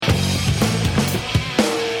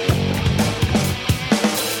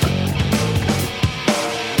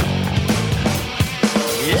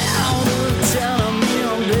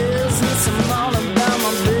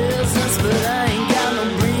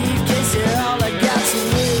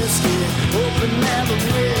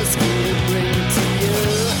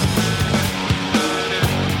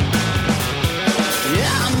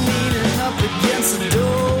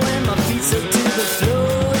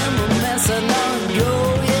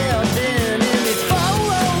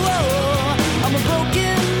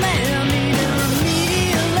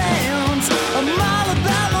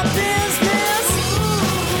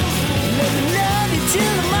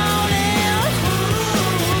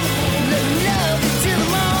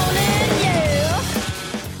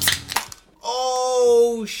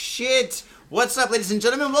What's up, ladies and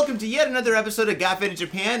gentlemen? Welcome to yet another episode of Got Fed in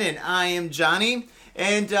Japan, and I am Johnny.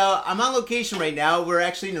 And I'm on location right now. We're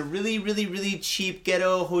actually in a really cheap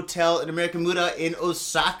ghetto hotel in Amerikamura in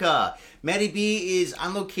Osaka. Matty B is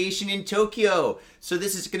on location in Tokyo. So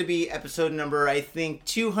this is going to be episode number, I think,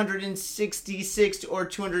 266 or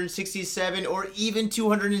 267 or even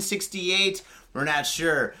 268. We're not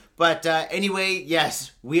sure. But anyway,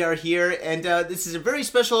 yes, we are here. And this is a very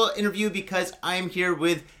special interview because I'm here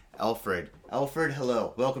with Alfred. Alfred,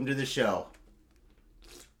 hello. Welcome to the show.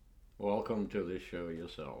 Welcome to the show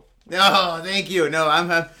yourself. Oh, thank you. No,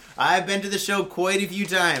 I've been to the show quite a few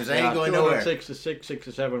times. I ain't going nowhere. 66,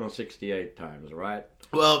 67, or 68 times, right?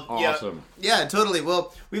 Well, awesome. Yeah, totally.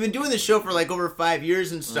 Well, we've been doing this show for like over 5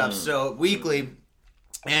 years and stuff, so weekly.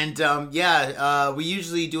 And, we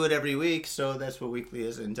usually do it every week, so that's what weekly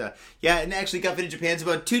is. And, and actually Got Fed in Japan's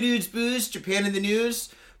about Two Dudes Booze, Japan in the News.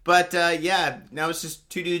 But, now it's just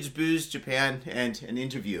Two Dudes Booze, Japan, and an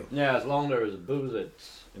interview. Yeah, as long as there's booze,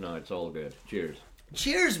 it's all good. Cheers.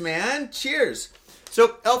 Cheers, man. Cheers.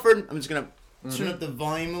 So, Alfred, I'm just going to turn up the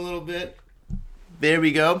volume a little bit. There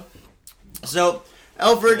we go. So,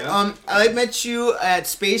 Alfred, I met you at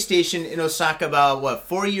Space Station in Osaka about,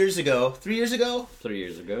 4 years ago? 3 years ago? 3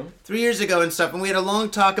 years ago. 3 years ago and stuff, and we had a long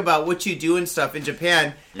talk about what you do and stuff in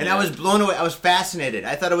Japan, and I was blown away. I was fascinated.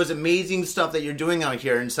 I thought it was amazing stuff that you're doing out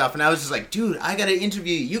here and stuff, and I was just like, dude, I gotta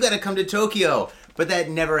interview you. You gotta come to Tokyo. But that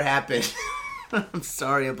never happened. I'm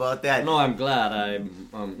sorry about that. No, I'm glad.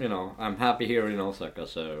 I'm happy here in Osaka,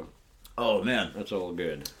 so... Oh, man. That's all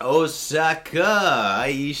good. Osaka,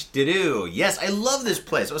 aishiteru. Yes, I love this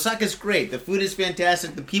place. Osaka's great. The food is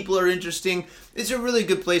fantastic. The people are interesting. It's a really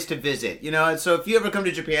good place to visit, So if you ever come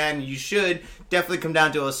to Japan, you should definitely come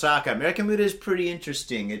down to Osaka. Amerikamura is pretty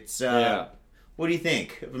interesting. It's, What do you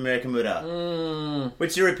think of Amerikamura?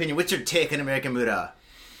 What's your opinion? What's your take on Amerikamura?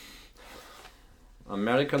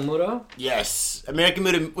 Amerikamura? Yes.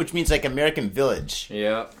 Amerikamura, which means like American village.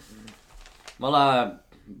 Yeah. Well, I've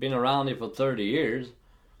been around here for 30 years.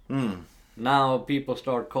 Now people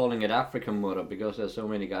start calling it African Mura because there's so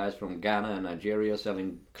many guys from Ghana and Nigeria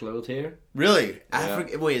selling clothes here. Really?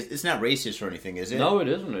 Yeah. Wait, it's not racist or anything, is it? No, it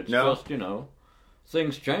isn't. It's just,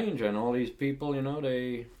 things change and all these people,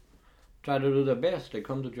 they try to do their best. They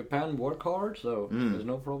come to Japan, work hard, so there's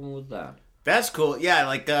no problem with that. That's cool. Yeah,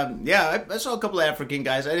 I saw a couple of African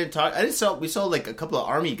guys. We saw like a couple of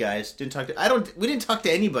army guys. We didn't talk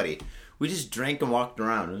to anybody. We just drank and walked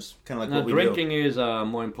around. It was kind of like what we do. Drinking is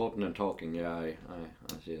more important than talking. Yeah, I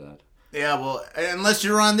see that. Yeah, well, unless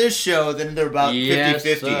you're on this show, then they're about 50-50.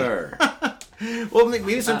 Yes, sir. Well,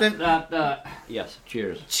 maybe sometime... Yes,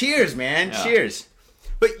 cheers. Cheers, man. Yeah. Cheers.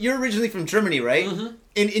 But you're originally from Germany, right? Mm-hmm.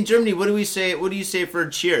 In Germany, what do we say? What do you say for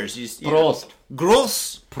cheers? Prost.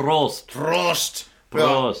 Gross. Prost. Prost.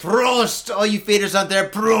 Prost. Prost. All you faders out there,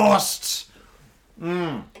 Prost.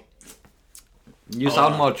 You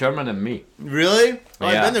sound more German than me. Really? Oh,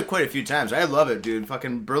 yeah. I've been there quite a few times. I love it, dude.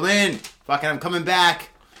 Fucking Berlin. Fucking I'm coming back.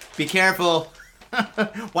 Be careful.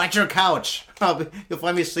 Watch your couch. You'll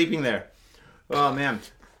find me sleeping there. Oh, man.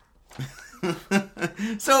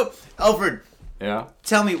 So, Alfred. Yeah?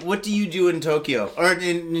 Tell me, what do you do in Tokyo? Or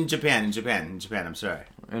in Japan. In Japan, I'm sorry.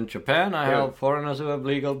 In Japan, I help foreigners who have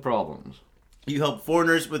legal problems. You help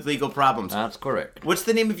foreigners with legal problems. That's correct. What's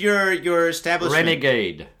the name of your establishment?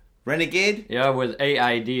 Renegade. Renegade? Yeah, with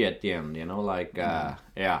AID at the end,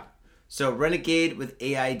 yeah. So, Renegade with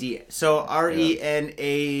AID. So, RENAGAIDE.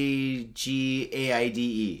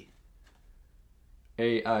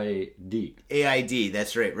 AID. AID,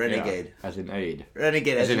 that's right, Renegade. Yeah, as in aid.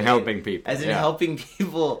 Renegade as in helping people. As in helping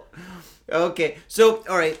people. Okay, so,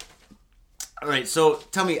 all right, so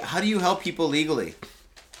tell me, how do you help people legally?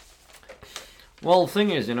 Well, the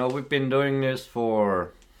thing is, we've been doing this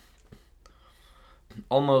for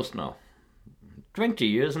almost 20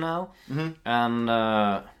 years now. Mm-hmm.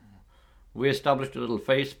 And we established a little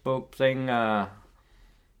Facebook thing at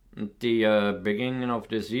the beginning of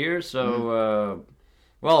this year. So,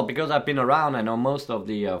 because I've been around, I know most of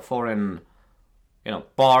the foreign,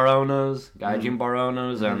 bar owners, gaijin bar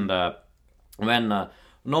owners, and when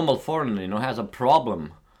normal foreigner, has a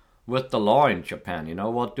problem with the law in Japan,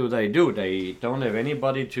 what do? They don't have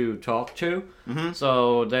anybody to talk to,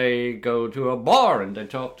 so they go to a bar and they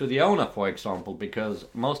talk to the owner, for example, because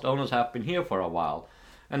most owners have been here for a while,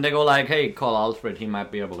 and they go like, hey, call Alfred, he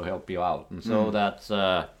might be able to help you out, and so that's,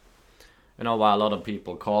 why a lot of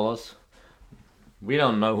people call us. We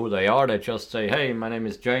don't know who they are, they just say, hey, my name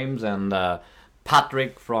is James, and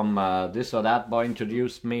Patrick from this or that bar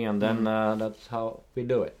introduced me, and then that's how we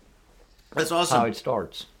do it. That's awesome. How it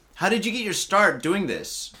starts. How did you get your start doing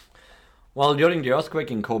this? Well, during the earthquake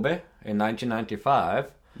in Kobe in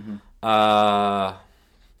 1995, I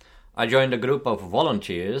joined a group of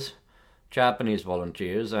volunteers, Japanese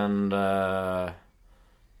volunteers, and,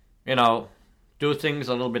 do things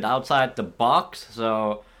a little bit outside the box.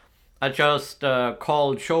 So I just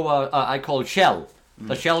called Shell,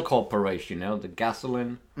 the Shell Corporation, the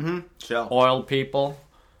gasoline, Shell, oil people,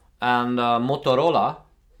 and Motorola.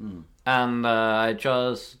 And I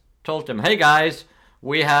just told them, hey guys,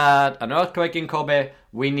 we had an earthquake in Kobe,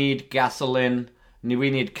 we need gasoline, we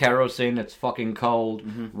need kerosene, it's fucking cold,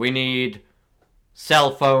 we need cell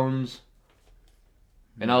phones,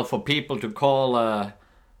 for people to call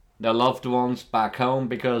their loved ones back home,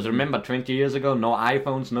 because remember 20 years ago, no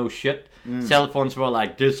iPhones, no shit. Cell phones were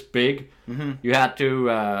like this big. You had to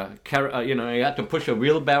you had to push a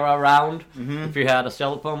wheelbarrow around if you had a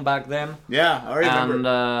cell phone back then. Yeah, I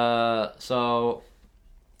remember.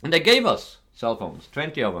 And they gave us cell phones,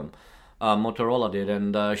 20 of them. Motorola did,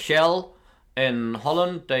 and Shell in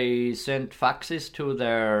Holland, they sent faxes to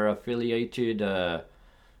their affiliated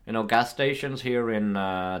gas stations here in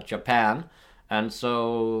Japan. And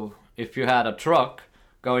so if you had a truck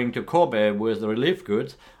going to Kobe with the relief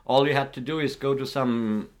goods, all you had to do is go to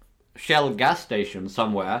some Shell gas station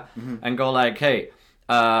somewhere and go like, hey,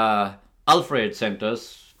 Alfred sent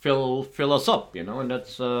us, fill us up, and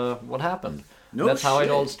that's what happened. That's how it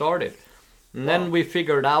all started. And then we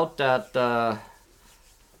figured out that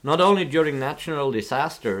not only during natural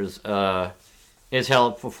disasters is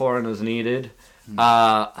help for foreigners needed,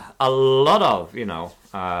 a lot of,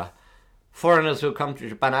 foreigners who come to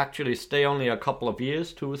Japan actually stay only a couple of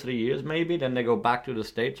years, 2 or 3 years maybe, then they go back to the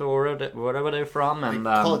States or wherever they're from. And they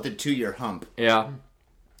call it the 2-year hump. Yeah.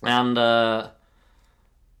 And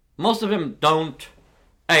most of them don't,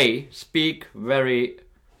 A, speak very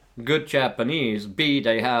good Japanese, B,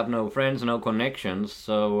 they have no friends, no connections,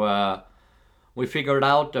 so we figured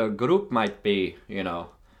out a group might be,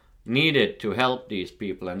 needed to help these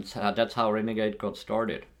people, and that's how Renegade got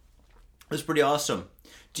started. That's pretty awesome.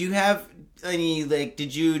 Do you have any,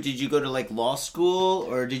 did you go to, law school,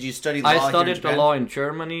 or did you study law I studied here in Japan? the law in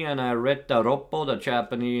Germany, and I read the Roppo, the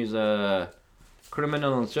Japanese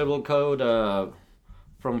criminal and civil code,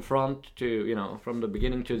 from front to, from the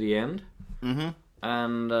beginning to the end.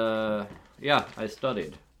 And, I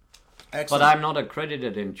studied. Excellent. But I'm not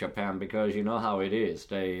accredited in Japan, because you know how it is.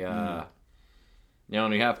 They,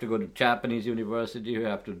 you have to go to Japanese university, you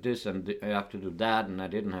have to this and you have to do that, and I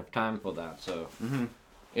didn't have time for that, so...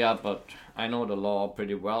 Yeah, but I know the law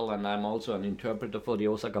pretty well, and I'm also an interpreter for the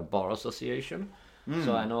Osaka Bar Association,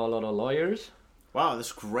 so I know a lot of lawyers. Wow,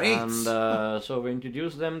 that's great. And so we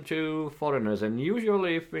introduce them to foreigners, and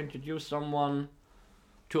usually if we introduce someone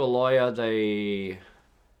to a lawyer, they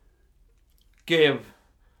give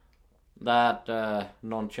that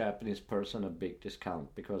non-Japanese person a big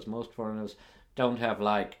discount, because most foreigners don't have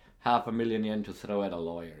 $500,000 yen to throw at a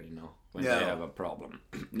lawyer, when they have a problem.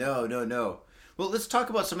 No. Well, let's talk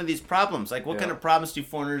about some of these problems. What kind of problems do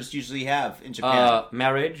foreigners usually have in Japan?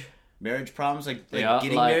 Marriage. Marriage problems?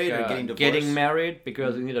 Getting married or getting divorced? Getting married,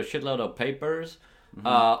 because you need a shitload of papers.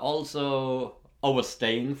 Also,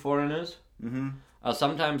 overstaying foreigners.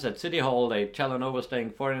 Sometimes at City Hall, they tell an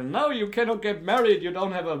overstaying foreigner, no, you cannot get married, you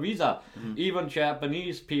don't have a visa. Even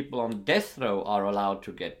Japanese people on death row are allowed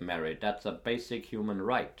to get married. That's a basic human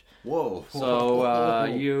right. Whoa. So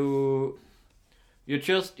you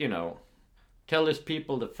just, tell these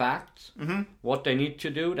people the facts, what they need to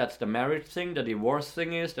do. That's the marriage thing. The divorce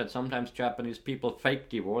thing is that sometimes Japanese people fake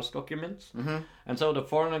divorce documents. And so the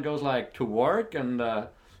foreigner goes to work, and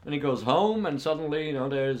he goes home, and suddenly,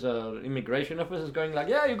 there's an immigration officer going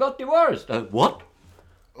yeah, you got divorced. What?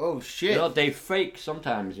 Oh, shit. They fake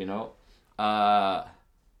sometimes,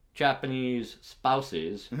 Japanese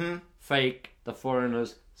spouses fake the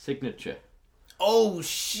foreigner's signature. Oh,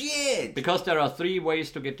 shit! Because there are 3 ways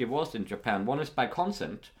to get divorced in Japan. One is by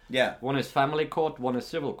consent. Yeah. One is family court, one is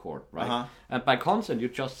civil court, right? And by consent, you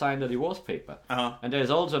just sign the divorce paper. And there's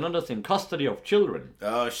also another thing, custody of children.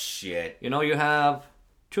 Oh, shit. You have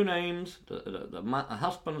 2 names, the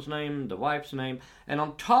husband's name, the wife's name, and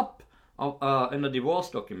on top of, in the divorce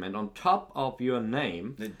document, on top of your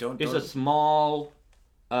name is a small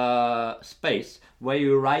space where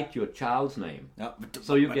you write your child's name.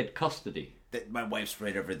 So you get custody. My wife's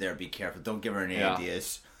right over there. Be careful. Don't give her any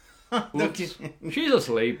ideas. She's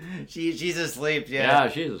asleep. She's asleep, yeah. Yeah,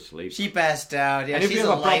 she's asleep. She passed out. Yeah, and if she's you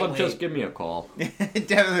have a problem, lightweight. just give me a call.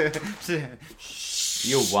 Definitely.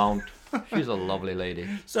 You won't. She's a lovely lady.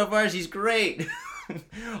 So far, she's great.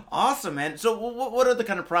 Awesome, man. So what are the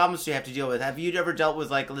kind of problems you have to deal with? Have you ever dealt with,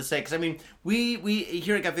 like, let's say, because I mean, we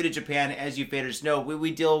here at Got Faded Japan, as you faders know,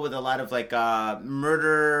 we deal with a lot of like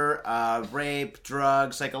murder, rape,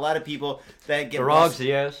 drugs, like a lot of people that get drugs,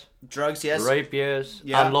 yes. Drugs, yes. Rape, yes.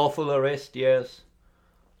 Yeah. Unlawful arrest, yes.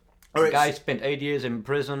 All right. The guy spent 8 years in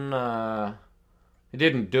prison. He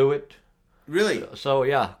didn't do it. Really? So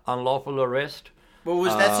yeah, unlawful arrest. What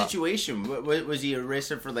was that situation? Was he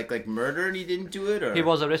arrested for like murder and he didn't do it? Or? He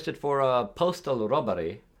was arrested for a postal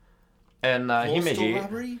robbery. And Himeji,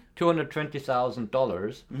 robbery? $220,000.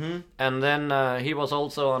 Mm-hmm. And then he was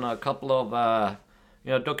also on a couple of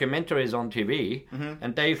documentaries on TV. Mm-hmm.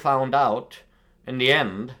 And they found out, in the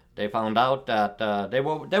end, that they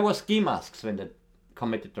were ski masks when they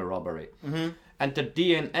committed the robbery. Mm-hmm. And the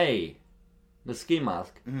DNA, the ski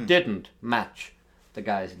mask, didn't match the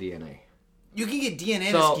guy's DNA. You can get DNA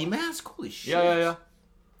in a ski mask? Holy shit. Yeah.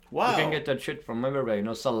 Wow. You can get that shit from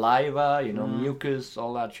everywhere. Saliva, mucus,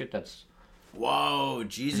 all that shit. That's... Whoa,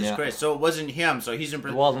 Jesus Christ. So it wasn't him, so he's in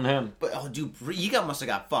prison. It wasn't him. But, oh, dude, must have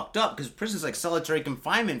got fucked up, because prison's like solitary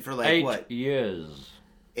confinement for like, 8 years.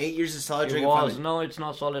 8 years of solitary confinement? No, it's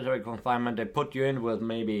not solitary confinement. They put you in with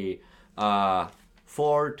maybe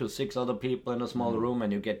 4 to 6 other people in a small room,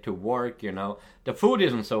 and you get to work, The food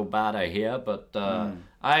isn't so bad, I hear, but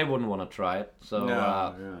I wouldn't want to try it. So,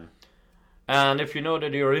 no. And if you know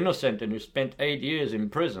that you're innocent and you spent 8 years in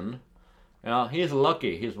prison, he's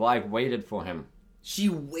lucky. His wife waited for him. She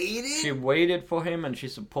waited? She waited for him and she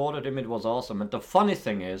supported him. It was awesome. And the funny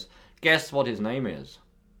thing is, guess what his name is?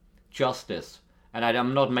 Justice. And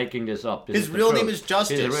I'm not making this up. His real name is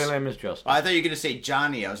Justice? His real name is Justice. Oh, I thought you were going to say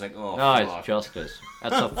Johnny. I was like, oh, no, fuck. It's Justice.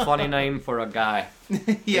 That's a funny name for a guy.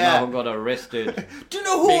 Yeah. Who got arrested. Do you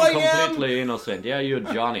know who I am? Being completely innocent. Yeah, you're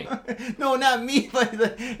Johnny. No, not me, but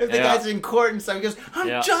if the guy's in court and stuff, he goes,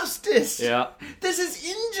 I'm Justice. Yeah. This is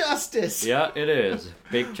injustice. Yeah, it is.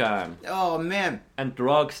 Big time. Oh, man. And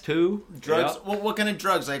drugs, too. Drugs? Yeah. What kind of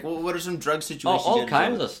drugs? Like, what are some drug situations? All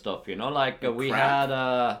kinds of stuff, Like, we crack?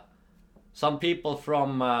 had some people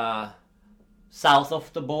from south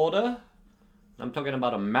of the border. I'm talking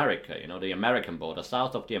about America, the American border,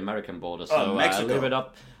 south of the American border. So Mexico. Leave it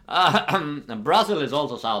up. Brazil is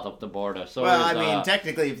also south of the border. So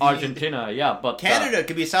technically, Argentina, yeah, but Canada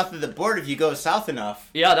could be south of the border if you go south enough.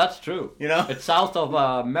 Yeah, that's true. It's south of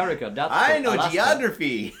America. That's I know Alaska.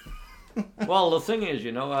 geography. Well, the thing is,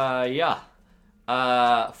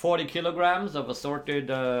 40 kilograms of assorted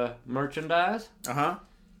merchandise.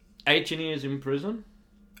 18 years in prison.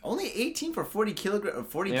 Only 18 for 40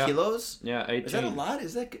 kilos? Yeah, 18. Is that a lot?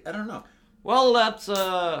 Is that... I don't know. Well, that's...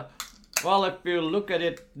 Well, if you look at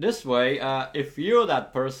it this way, if you're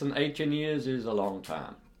that person, 18 years is a long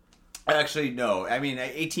time. Actually, no. I mean,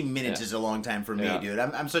 18 minutes is a long time for me, dude.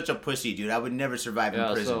 I'm such a pussy, dude. I would never survive in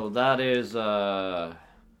prison. So that is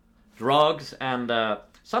drugs, and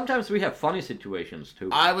sometimes we have funny situations, too.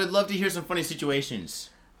 I would love to hear some funny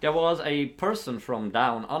situations. There was a person from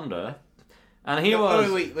down under... And he was...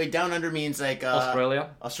 Oh, wait, down under means like...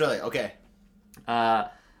 Australia. Australia, okay.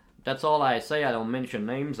 That's all I say. I don't mention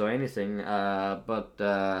names or anything. I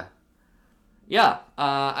got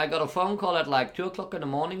a phone call at like 2 o'clock in the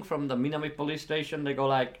morning from the Minami police station. They go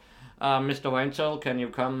like, Mr. Weinzierl, can you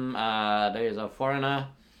come? There is a foreigner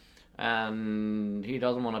and he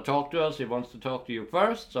doesn't want to talk to us. He wants to talk to you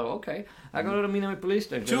first. So, okay. I go to the Minami police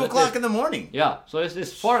station. 2 o'clock in the morning? Yeah. So there's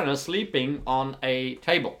this foreigner sleeping on a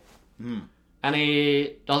table. And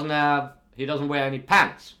he doesn't wear any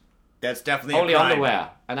pants. That's definitely only a crime.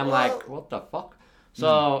 Underwear. And I'm like, what the fuck?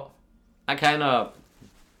 So I kind of,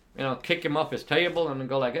 kick him off his table and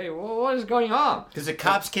go like, hey, what is going on? Because the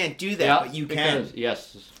cops can't do that, but you can.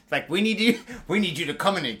 Yes. It's like, we need you to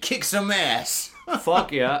come in and kick some ass.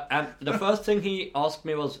 Fuck yeah. And the first thing he asked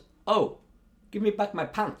me was, oh, give me back my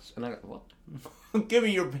pants. And I go, what? Give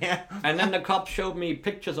me your pants. And then the cop showed me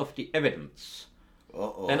pictures of the evidence.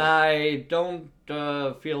 Uh-oh. And I don't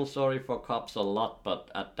feel sorry for cops a lot, but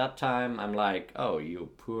at that time I'm like, oh, you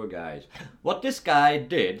poor guys. What this guy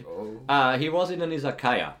did, he was in an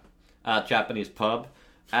Asagaya, a Japanese pub,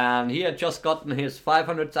 and he had just gotten his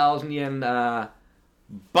 500,000 yen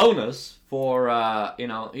bonus for,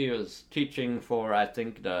 he was teaching for, I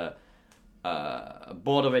think, the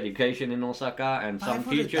Board of Education in Osaka, and some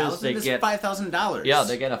teachers, they get $5,000. Yeah,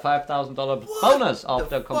 they get a $5,000 bonus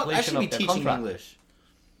after completion of their contract. English.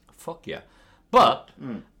 Fuck yeah. But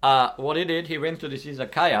what he did, he went to this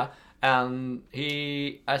izakaya and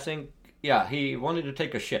he wanted to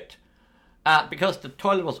take a shit. because the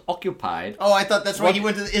toilet was occupied. Oh, I thought that's why he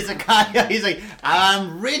went to the Izakaya. He's like,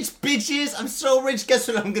 I'm rich, bitches. I'm so rich. Guess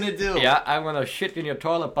what I'm going to do? Yeah, I'm going to shit in your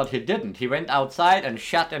toilet, but he didn't. He went outside and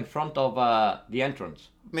shat in front of the entrance.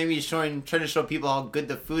 Maybe he's trying to show people how good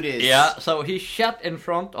the food is. Yeah, so he shat in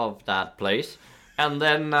front of that place, and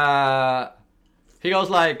then he goes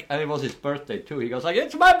like, and it was his birthday too. He goes like,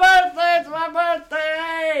 "It's my birthday!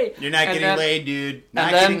 You're not getting laid, dude. Not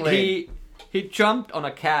and then getting laid." he jumped on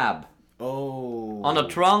a cab. Oh. On the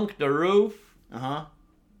trunk, the roof. Uh-huh.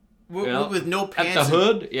 With no pants. At the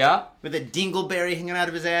hood, yeah. With a dingleberry hanging out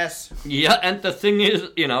of his ass. Yeah, and the thing is,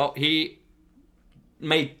 he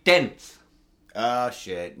made dents. Oh,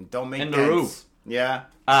 shit. Don't make in dents. The roof. Yeah.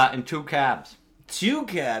 In 2 cabs. 2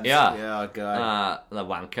 cabs? Yeah. Oh, God. The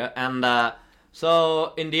wanker. And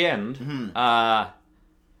so, in the end,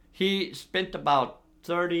 he spent about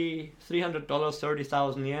 $300,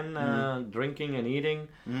 30,000 yen drinking and eating.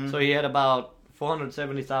 So he had about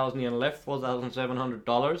 470,000 yen left,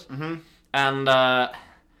 $4,700. And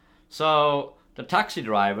so the taxi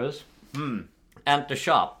drivers and the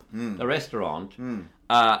shop, the restaurant,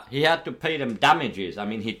 he had to pay them damages. I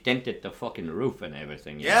mean, he dented the fucking roof and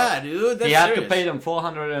everything. Yeah, dude, that's He had serious. to pay them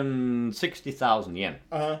 460,000 yen.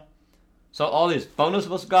 Uh-huh. So all his bonus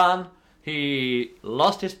was gone. He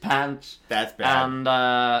lost his pants. That's bad. And,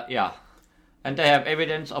 and they have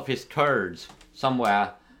evidence of his turds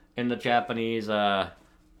somewhere in the Japanese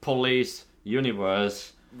police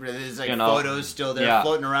universe. There's like photos still there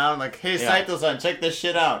floating around. Like, hey, Saito-san, check this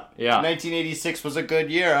shit out. Yeah. 1986 was a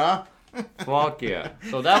good year, huh? Fuck yeah.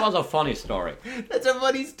 So that was a funny story. That's a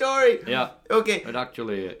funny story. Yeah. Okay. It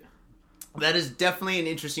actually... That is definitely an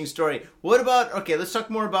interesting story. What about, okay, let's talk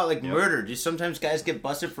more about, like, murder. Do sometimes guys get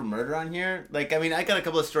busted for murder on here? Like, I mean, I got a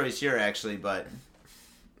couple of stories here, actually, but...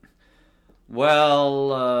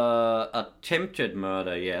 Well, attempted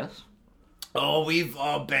murder, yes. Oh, we've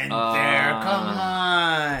all been there. Come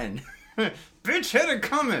on. Bitch had it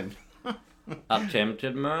coming.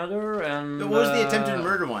 Attempted murder and... What was the attempted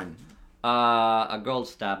murder one? A girl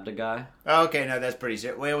stabbed a guy. Okay, no, that's pretty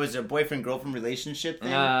serious. Wait, was it a boyfriend-girlfriend relationship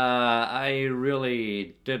thing? I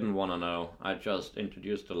really didn't want to know. I just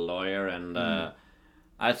introduced a lawyer, and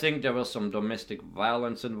I think there was some domestic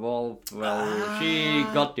violence involved. Well, she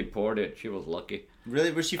got deported. She was lucky.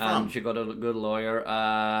 Really? Where's she from? She got a good lawyer.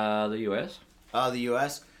 The U.S. Oh, the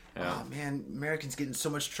U.S.? Yeah. Oh, man, Americans get in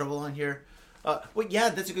so much trouble on here. Well, yeah,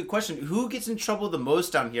 that's a good question. Who gets in trouble the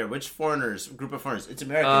most down here? Which group of foreigners? It's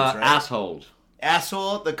Americans, right? Assholes.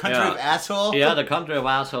 Asshole? The country of asshole? Yeah, the country of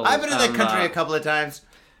assholes. I've been in that country a couple of times.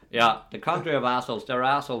 Yeah, the country of assholes. There are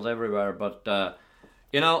assholes everywhere, but,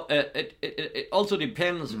 it also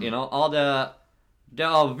depends, there are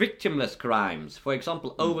victimless crimes. For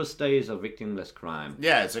example, overstay is a victimless crime.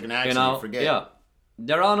 Yeah, it's like an accident, forget. Yeah,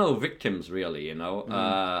 there are no victims, really,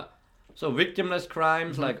 So victimless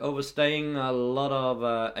crimes like overstaying, a lot of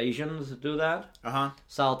Asians do that. Uh-huh.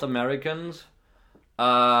 South Americans.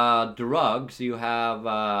 Drugs, you have,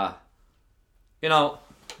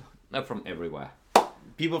 they're from everywhere.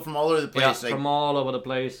 People from all over the place. Yeah, from all over the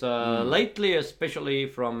place. Lately, especially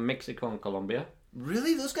from Mexico and Colombia.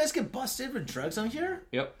 Really? Those guys get busted for drugs on here?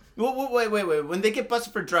 Yep. Wait. When they get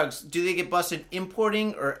busted for drugs, do they get busted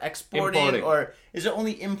importing or exporting? Importing. Or is it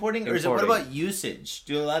only importing? Or is it, what about usage?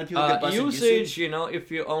 Do a lot of people get busted usage?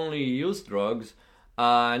 If you only use drugs,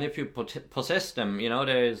 and if you possess them,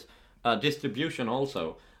 there's distribution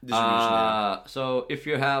also. So if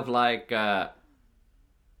you have like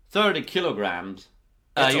 30 kilograms,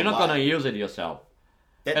 you're not going to use it yourself.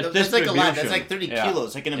 That's like a lot. That's like 30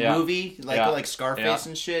 kilos, like in a movie, like Scarface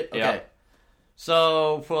and shit. Okay. Yeah.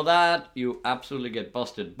 So for that, you absolutely get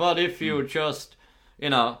busted. But if you just,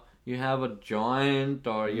 you have a joint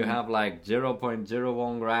or you have like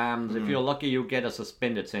 0.01 grams, if you're lucky, you get a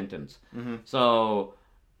suspended sentence. So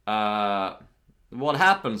what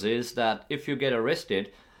happens is that if you get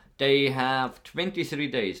arrested, they have 23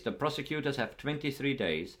 days. The prosecutors have 23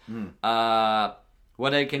 days where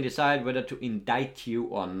they can decide whether to indict you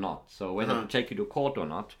or not. So whether to take you to court or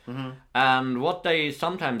not. And what they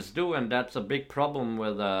sometimes do, and that's a big problem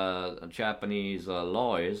with Japanese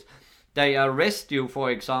law, is they arrest you, for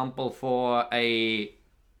example, for a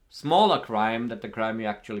smaller crime than the crime you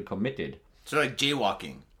actually committed. So like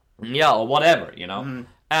jaywalking. Yeah, or whatever,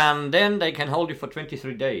 And then they can hold you for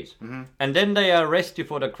 23 days. And then they arrest you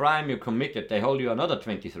for the crime you committed. They hold you another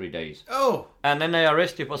 23 days. Oh. And then they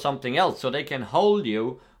arrest you for something else. So they can hold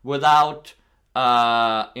you without,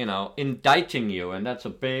 indicting you. And that's a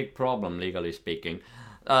big problem, legally speaking.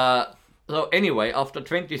 So anyway, after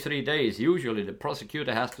 23 days, usually the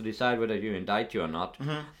prosecutor has to decide whether you indict you or not.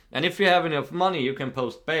 And if you have enough money, you can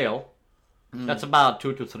post bail. That's about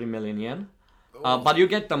 2 to 3 million yen. But you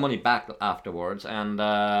get the money back afterwards, and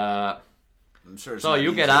I'm sure. So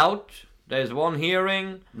you get out. There's one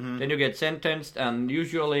hearing, then you get sentenced, and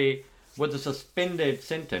usually with a suspended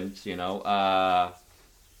sentence,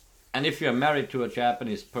 and if you're married to a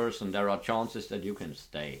Japanese person, there are chances that you can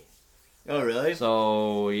stay. Oh, really?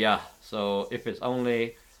 So, yeah. So, if it's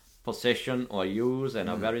only possession or use and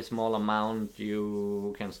a very small amount,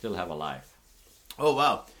 you can still have a life. Oh,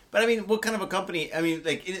 wow. But, I mean, what kind of a company... I mean,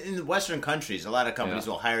 like, in the Western countries, a lot of companies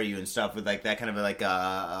will hire you and stuff with, like, that kind of, like,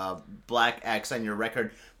 a black X on your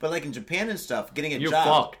record. But, like, in Japan and stuff, getting a job... You're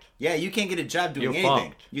fucked. Yeah, you can't get a job doing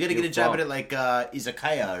anything. You gotta get a job at it, like,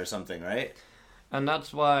 Izakaya or something, right? And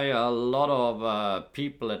that's why a lot of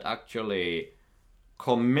people that actually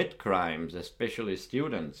commit crimes, especially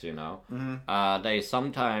students, they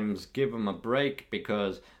sometimes give them a break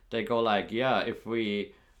because they go like, yeah, if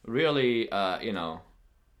we really, for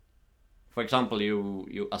example,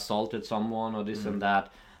 you assaulted someone or this and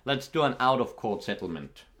that, let's do an out-of-court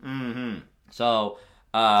settlement. So,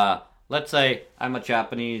 let's say I'm a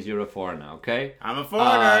Japanese, you're a foreigner, okay? I'm a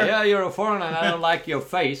foreigner. Yeah, you're a foreigner, and I don't like your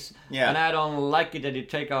face. Yeah. And I don't like it that you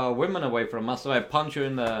take our women away from us, so I punch you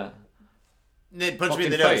in the... They punched me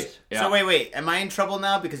in the face. nose. Yeah. So wait. Am I in trouble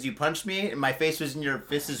now because you punched me and my face was in your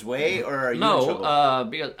fist's way, or are you in trouble? No,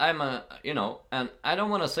 because I'm a, and I don't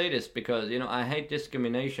want to say this because, I hate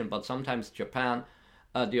discrimination, but sometimes Japan,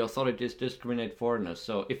 the authorities discriminate foreigners.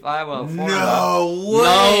 So if I were a foreigner... No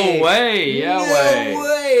way! No way! Yeah, no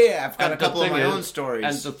way! I've got a couple of my own stories.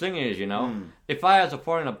 And the thing is, if I as a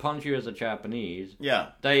foreigner punch you as a Japanese,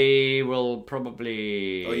 they will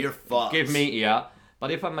probably... Oh, you're fucked. Give me, But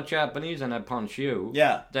if I'm a Japanese and I punch you,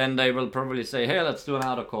 then they will probably say, hey, let's do an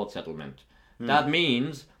out-of-court settlement. That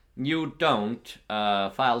means you don't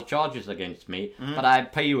file charges against me, but I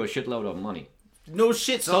pay you a shitload of money. No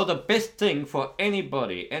shit. So the best thing for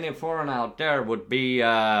anybody, any foreigner out there would be,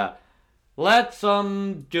 let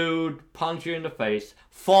some dude punch you in the face,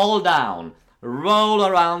 fall down, roll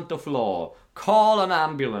around the floor, call an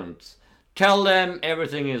ambulance, tell them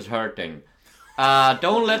everything is hurting.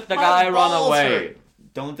 Don't let the guy run away.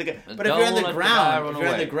 Don't think. But if you're on the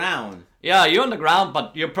ground, yeah, you're on the ground,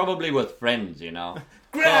 but you're probably with friends,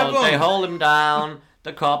 Grab him! They hold him down.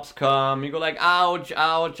 The cops come. You go like, ouch,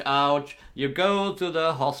 ouch, ouch. You go to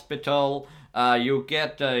the hospital. You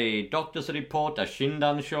get a doctor's report, a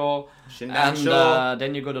shindansho, and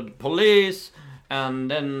then you go to the police.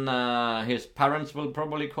 And then his parents will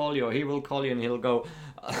probably call you, or he will call you, and he'll go.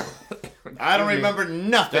 I don't remember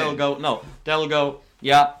nothing. They'll go.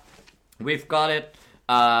 Yeah, we've got it.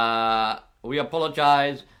 We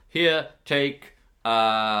apologize. Here, take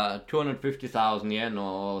 250,000 yen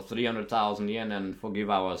or 300,000 yen and forgive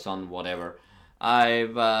our son, whatever.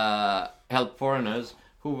 I've helped foreigners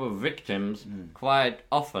who were victims quite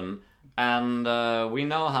often, and we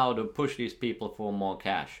know how to push these people for more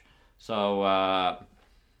cash. So,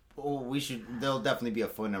 there'll definitely be a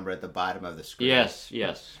phone number at the bottom of the screen.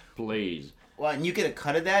 Yes, please. Well, and you get a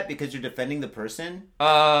cut of that because you're defending the person?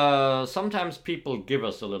 Sometimes people give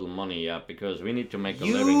us a little money, because we need to make a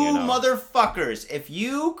living, You motherfuckers! If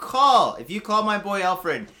you call my boy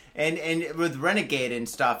Alfred, and with Renegade and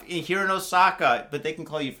stuff, here in Osaka, but they can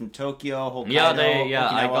call you from Tokyo, Hokkaido,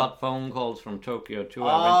 Okinawa. I got phone calls from Tokyo too.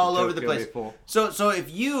 All over the place. Before. So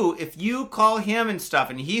if you call him and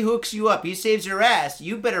stuff, and he hooks you up, he saves your ass,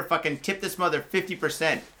 you better fucking tip this mother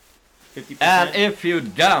 50%. 50%? And if you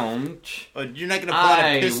don't, you're not gonna pull out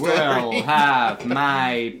a pistol. I will have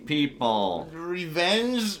my people.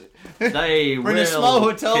 Revenge? They We're will in a small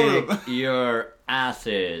hotel kick room. your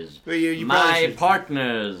asses. You my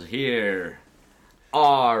partners here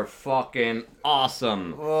are fucking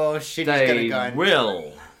awesome. Oh shit! They he's got a gun.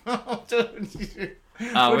 will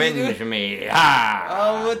avenge me.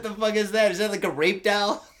 Oh, what the fuck is that? Is that like a rape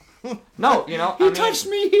doll? No, He touched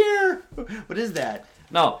me here. What is that?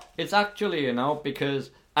 No, it's actually,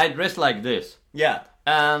 because I dress like this. Yeah.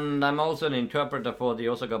 And I'm also an interpreter for the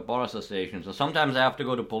Osaka Bar Association, so sometimes I have to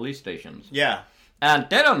go to police stations. Yeah. And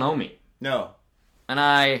they don't know me. No. And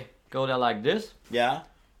I go there like this. Yeah.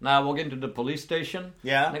 Now I walk into the police station.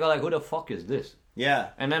 Yeah. And they go like, who the fuck is this? Yeah.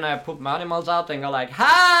 And then I put my animals out and go like,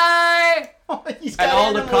 hi! And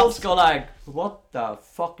all the cops go like, what the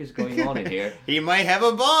fuck is going on in here? He might have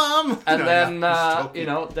a bomb! And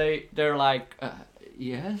they're like...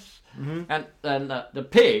 yes. Mm-hmm. And then the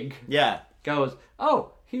pig goes,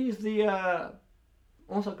 oh, he's the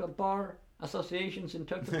Osaka Bar Association's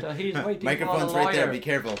interpreter. He's waiting for the lawyer. Microphone's right there, be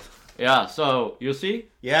careful. Yeah, so, you see?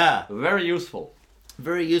 Yeah. Very useful.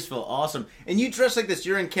 Very useful. Awesome. And you dress like this.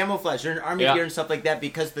 You're in camouflage. You're in army gear and stuff like that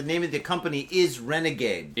because the name of the company is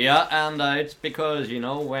Renegade. Yeah, and it's because,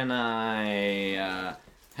 when I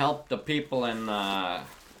helped the people in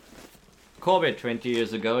COVID 20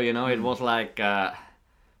 years ago, it was like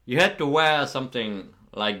you had to wear something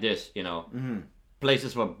like this,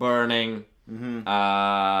 Places were burning,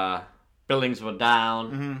 buildings were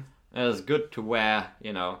down. It was good to wear,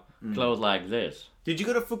 clothes like this. Did you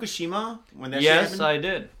go to Fukushima when that Yes, happened? I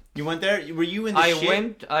did. You went there? Were you in the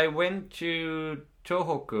ship? I went to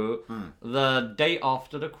Tohoku the day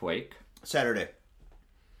after the quake. Saturday.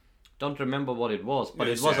 Don't remember what it was, but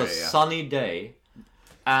it was Saturday, a sunny day.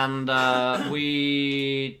 And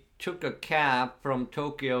we took a cab from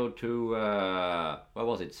Tokyo to, where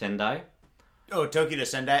was it, Sendai? Oh, Tokyo to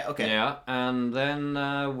Sendai? Okay. Yeah, and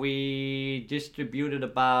then we distributed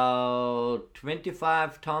about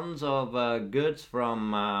 25 tons of goods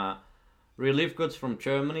from, relief goods from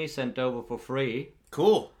Germany sent over for free.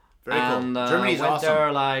 Cool. Very and, cool. Germany's went awesome.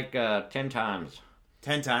 there like 10 times.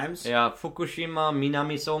 10 times? Yeah, Fukushima,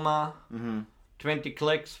 Minamisoma, 20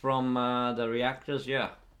 clicks from the reactors,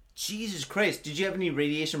 yeah. Jesus Christ. Did you have any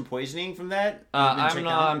radiation poisoning from that?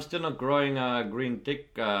 I'm still not growing a green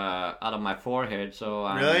tick out of my forehead, so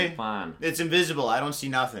I'm fine. It's invisible. I don't see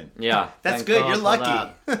nothing. Yeah. That's good. You're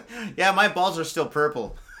lucky. Yeah, my balls are still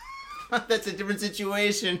purple. That's a different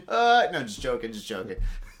situation. No, just joking.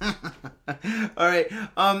 All right.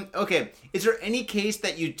 Okay. Is there any case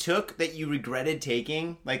that you took that you regretted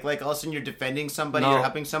taking? Like all of a sudden you're defending somebody or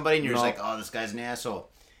helping somebody and you're just like, oh, this guy's an asshole.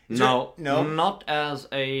 No, not as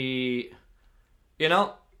a,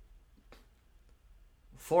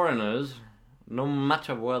 foreigners, no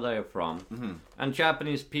matter where they're from, and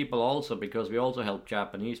Japanese people also, because we also help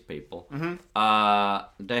Japanese people,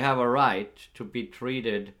 they have a right to be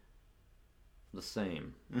treated the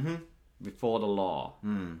same before the law.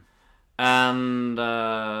 And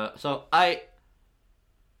so I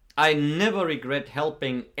never regret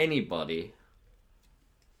helping anybody,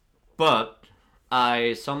 but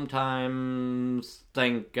I sometimes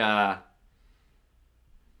think that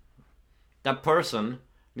person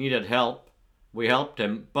needed help. We helped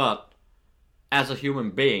him, but as a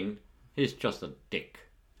human being, he's just a dick.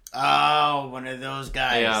 Oh, one of those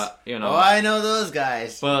guys. Yeah, Oh, I know those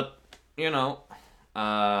guys. But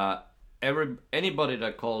anybody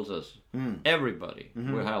that calls us, everybody,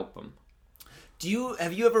 we help them.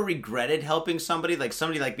 Have you ever regretted helping somebody? Like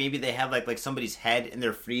somebody, like maybe they have like somebody's head in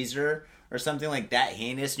their freezer or something like that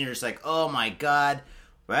heinous, and you're just like, oh my god,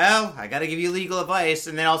 well, I gotta give you legal advice,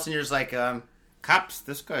 and then all of a sudden you're just like, cops,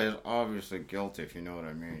 this guy is obviously guilty, if you know what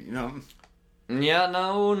I mean, Yeah,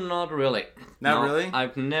 no, not really. Not really?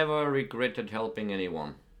 I've never regretted helping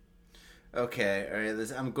anyone. Okay, all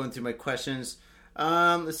right, I'm going through my questions.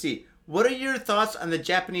 Let's see. What are your thoughts on the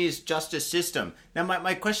Japanese justice system? Now,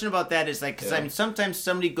 my question about that is like, because I mean, sometimes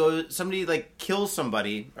somebody like kills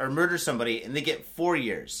somebody or murders somebody, and they get 4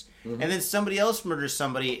 years, and then somebody else murders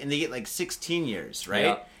somebody, and they get like 16 years,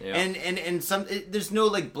 right? Yeah. And there's no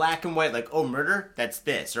like black and white, like, oh, murder, that's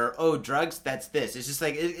this, or oh, drugs, that's this. It's just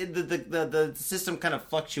like the system kind of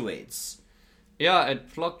fluctuates. Yeah, it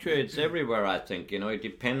fluctuates everywhere. I think it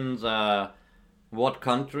depends. What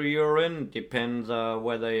country you're in, depends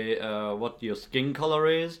whether what your skin color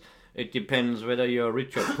is. It depends whether you're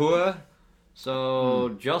rich or poor. So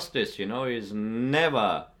justice, is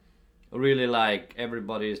never really like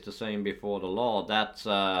everybody is the same before the law. That's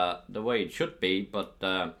the way it should be.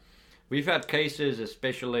 But we've had cases,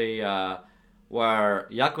 especially where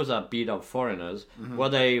Yakuza beat up foreigners, where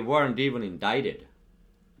they weren't even indicted.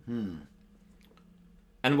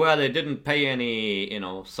 And where they didn't pay any,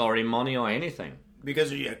 sorry money or anything.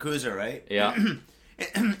 Because of Yakuza, right? Yeah.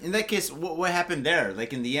 In that case, what happened there,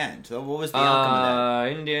 like in the end? What was the outcome of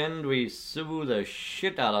that? In the end, we sued the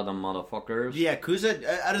shit out of the motherfuckers. The Yakuza?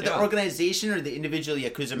 Out of the organization or the individual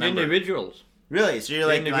Yakuza member? Individuals. Really? So you're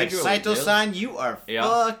like Saito-san, you are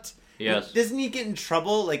fucked? Yes. Doesn't he get in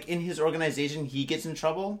trouble? Like in his organization, he gets in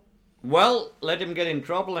trouble? Well, let him get in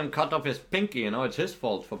trouble and cut off his pinky. It's his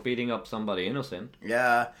fault for beating up somebody innocent.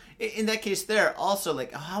 Yeah. In that case there, also,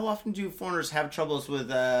 like, how often do foreigners have troubles with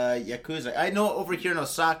Yakuza? I know over here in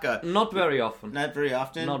Osaka... Not very often. Not very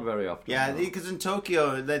often? Not very often. Yeah, because in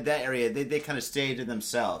Tokyo, that area, they kind of stay to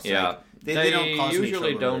themselves. Yeah. Like, they don't cause usually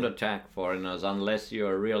any trouble, don't really. attack foreigners unless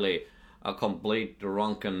you're really a complete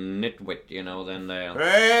drunken nitwit, then they'll...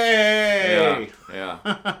 Hey! Yeah.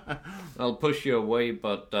 They'll push you away,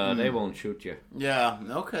 but they won't shoot you. Yeah,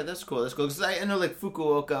 okay, that's cool. Because I know, like,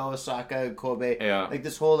 Fukuoka, Osaka, Kobe, like,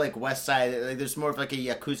 this whole, like, west side, like, there's more of, like, a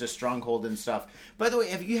Yakuza stronghold and stuff. By the way,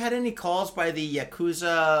 have you had any calls by the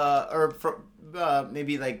Yakuza, or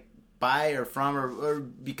maybe, like, by or from or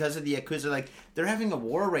because of the Yakuza? Like, they're having a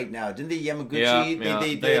war right now. Didn't the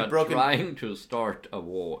Yamaguchi they are broken... trying to start a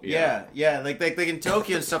war. Yeah, like in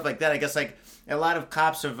Tokyo and stuff like that. I guess like a lot of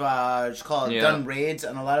cops have done raids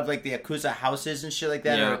on a lot of like the Yakuza houses and shit like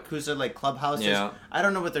that, or Yakuza like clubhouses. Yeah. I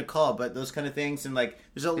don't know what they're called, but those kind of things. And like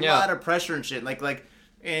there's a lot of pressure and shit. Like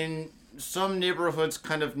in some neighborhoods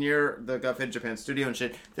kind of near the Got Fed Japan studio and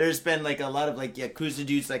shit, there's been like a lot of like Yakuza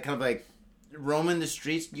dudes like kind of like roaming the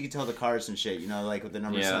streets. You can tell the cars and shit, like with the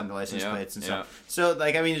numbers on the license plates and stuff. So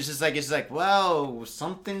like, I mean, it's just like, wow,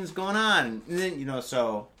 something's going on. And then,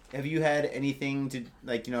 so have you had anything to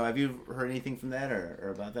like, have you heard anything from that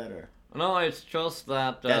or about that or? No, it's just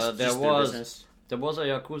that there was a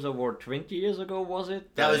Yakuza war 20 years ago, was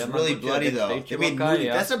it? That was really bloody though.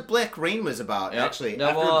 That's what Black Rain was about, actually.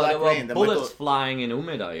 There were bullets flying in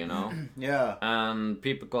Umeda, Yeah. And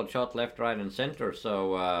people got shot left, right, and center.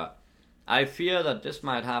 So I fear that this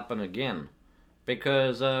might happen again,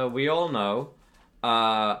 because we all know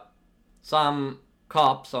some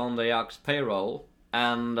cops on the Yaks payroll,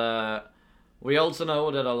 and we also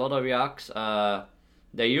know that a lot of Yaks,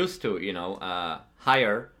 they used to,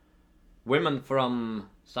 hire women from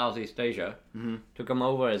Southeast Asia to come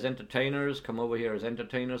over here as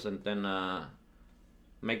entertainers, and then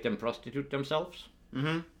make them prostitute themselves.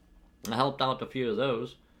 I helped out a few of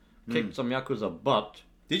those, kicked some Yakuza butt.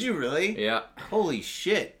 Did you really? Yeah. Holy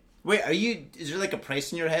shit. Wait, is there like a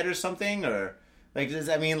price in your head or something? Or like,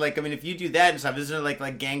 if you do that and stuff, isn't there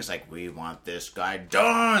like gangs like, we want this guy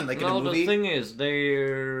done? Like in a movie? No, the thing is,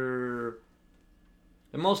 they're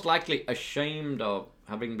most likely ashamed of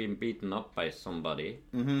having been beaten up by somebody.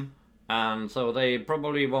 And so they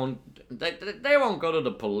probably won't, they won't go to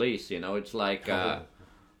the police, It's like,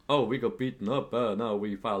 oh, we got beaten up, no,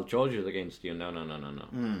 we filed charges against you. No.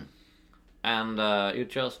 And you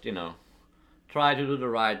just, try to do the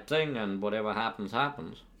right thing, and whatever happens,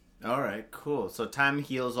 happens. All right, cool. So time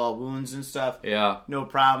heals all wounds and stuff. Yeah. No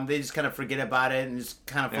problem. They just kind of forget about it and just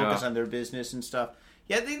kind of focus on their business and stuff.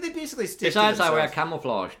 Yeah, they basically stick Besides, to themselves. I wear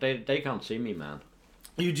camouflage. They can't see me, man.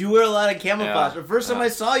 You do wear a lot of camouflage. The first time I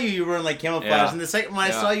saw you were in like camouflage. And the second when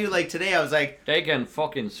I saw you like today, I was like... They can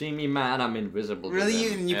fucking see me, man. I'm invisible.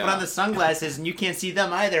 Really? And you put on the sunglasses and you can't see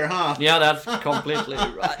them either, huh? Yeah, that's completely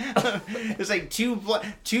right. It's like two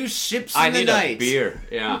ships in the night. I need a beer.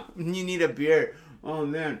 Yeah. You need a beer. Oh,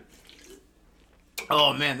 man.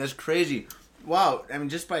 Oh, man, that's crazy. Wow. I mean,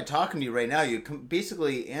 just by talking to you right now, you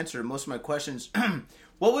basically answered most of my questions.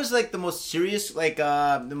 What was like the most serious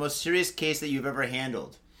case that you've ever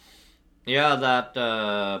handled? Yeah, that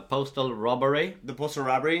postal robbery. The postal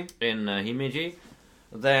robbery in Himeji.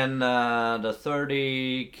 Then the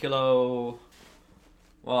 30-kilo.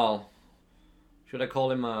 Well, should I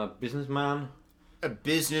call him a businessman? A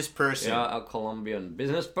business person. Yeah, a Colombian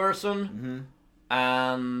business person.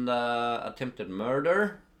 And attempted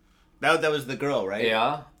murder. That was the girl, right?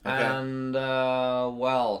 Yeah. Okay. And a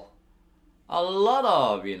lot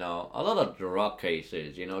of drug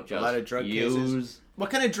cases, just a lot of drug cases. What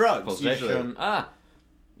kind of drugs? Possession.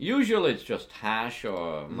 Usually it's just hash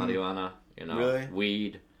or marijuana, really?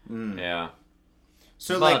 Weed. Yeah.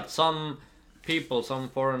 So but some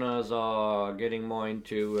foreigners are getting more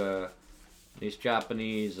into these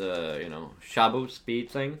Japanese, shabu speed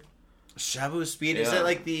thing. Shabu speed? Is that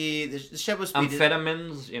like the shabu speed?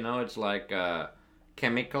 Amphetamines, it's like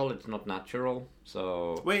chemical, it's not natural.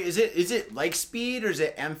 So wait, is it like speed, or is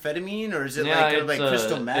it amphetamine, or is it like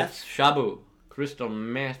crystal meth? It's shabu, crystal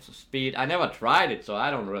meth speed. I never tried it, so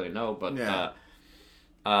I don't really know. But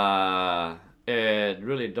it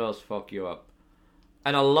really does fuck you up,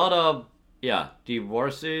 and a lot of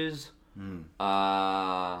divorces.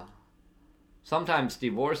 Sometimes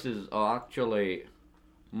divorces are actually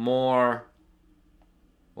more.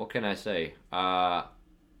 What can I say?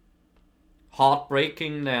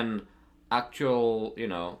 Heartbreaking than actual,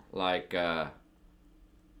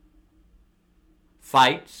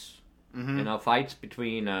 fights. Fights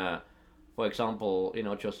between, for example,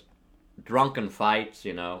 just drunken fights.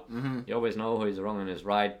 You always know who is wrong and is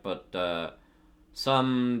right. But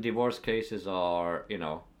some divorce cases are,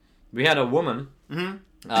 we had a woman,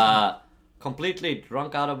 completely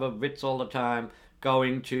drunk out of her wits all the time,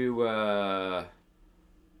 going to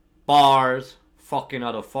bars, fucking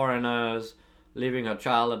other foreigners, leaving her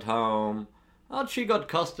child at home, Oh, she got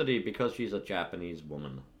custody because she's a Japanese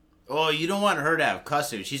woman. Oh, you don't want her to have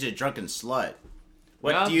custody. She's a drunken slut.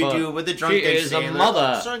 What Yeah, do you but do with the drunken she is sailor? a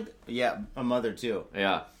mother. Yeah, a mother too.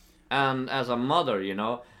 Yeah. And as a mother,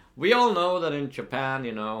 we all know that in Japan,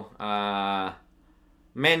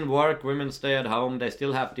 men work, women stay at home. They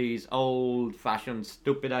still have these old-fashioned,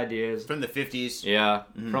 stupid ideas. From the 50s. Yeah.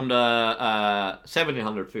 From the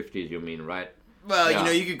 1750s, you mean, right? Well, Yeah.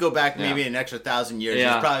 You could go back maybe an extra 1,000 years.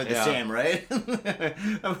 Yeah, It's probably the yeah. same, right?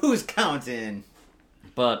 Who's counting?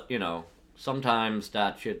 But, sometimes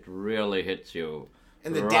that shit really hits you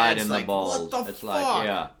And the right dad's in the like, balls. "What the it's fuck?" like,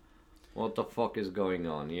 yeah, what the fuck is going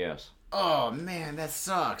on? Yes. Oh, man, that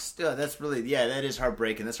sucks. That's really, that is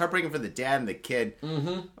heartbreaking. That's heartbreaking for the dad and the kid.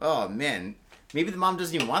 Mm-hmm. Oh, man. Maybe the mom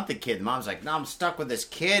doesn't even want the kid. The mom's like, no, I'm stuck with this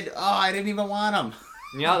kid. Oh, I didn't even want him.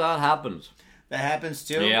 Yeah, that happens. That happens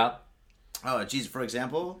too? Yeah. Oh, geez, for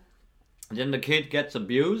example? Then the kid gets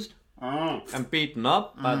abused and beaten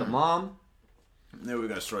up by the mom. There we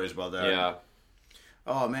got stories about that. Yeah.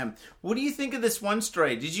 Oh, man. What do you think of this one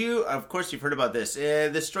story? Did you... Of course, you've heard about this.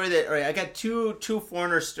 The story that... All right, I got two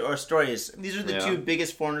foreigner stories. These are the two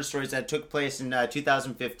biggest foreigner stories that took place in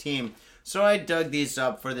 2015. So I dug these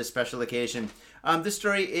up for this special occasion. This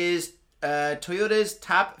story is Toyota's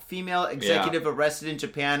top female executive arrested in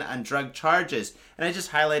Japan on drug charges. And I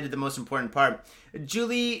just highlighted the most important part.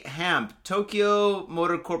 Julie Hamp, Tokyo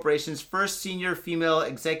Motor Corporation's first senior female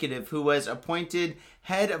executive who was appointed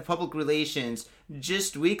head of public relations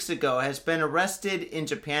just weeks ago, has been arrested in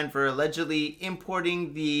Japan for allegedly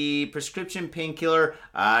importing the prescription painkiller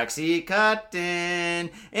Oxycontin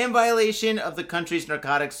in violation of the country's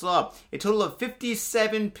narcotics law. A total of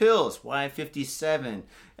 57 pills, why 57,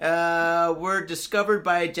 were discovered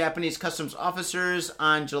by Japanese customs officers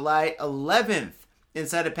on July 11th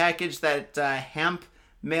inside a package that Hamp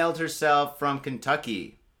mailed herself from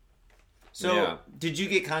Kentucky. So, did you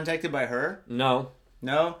get contacted by her? No.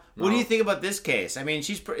 No? What do you think about this case? I mean,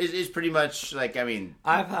 she's is pretty much like, I mean...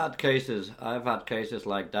 I've had cases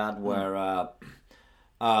like that where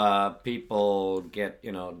people get,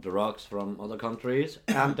 drugs from other countries.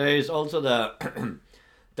 And there's also the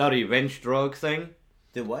revenge drug thing.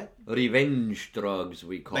 The what? Revenge drugs,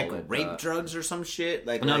 we call it. Like rape drugs or some shit?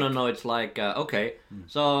 No. It's like, okay,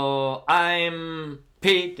 so I'm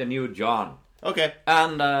Pete and you John. Okay.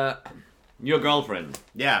 And your girlfriend.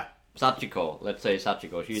 Yeah. Sachiko, let's say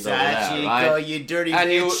Sachiko, she's over Sachiko, there, right? you dirty and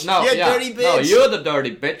bitch. Dirty bitch. No, you're the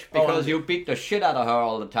dirty bitch because you beat the shit out of her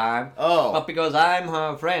all the time. Oh. But because I'm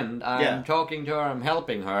her friend, I'm talking to her, I'm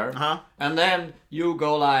helping her. Uh-huh. And then you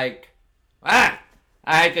go like, I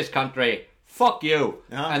hate this country. Fuck you.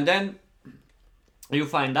 Uh-huh. And then you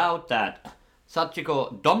find out that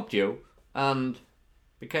Sachiko dumped you and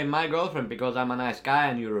became my girlfriend because I'm a nice guy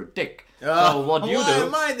and you're a dick. So what you do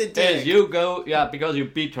am I the dick? is you go, because you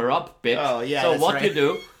beat her up, bitch. Oh, yeah, so that's what right. you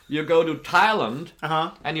do, you go to Thailand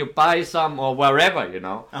and you buy some, or wherever,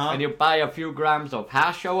 and you buy a few grams of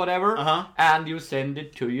hash or whatever, and you send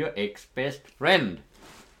it to your ex-best friend.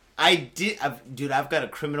 Dude, I've got a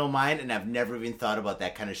criminal mind and I've never even thought about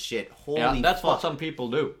that kind of shit. Holy that's fuck. what some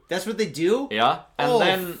people do. That's what they do? Yeah. And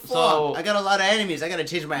then, fuck. so... I got a lot of enemies. I gotta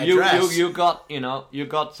change my address. You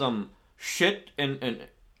got some shit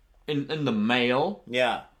in the mail.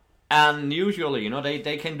 Yeah. And usually,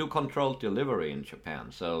 they can do controlled delivery in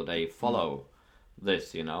Japan, so they follow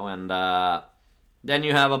this, and then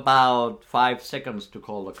you have about 5 seconds to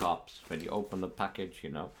call the cops when you open the package,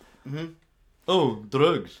 Mm-hmm. Oh,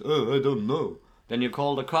 drugs. Oh, I don't know. Then you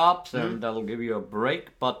call the cops and they'll give you a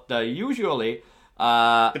break, but usually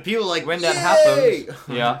the people like, when that Yay!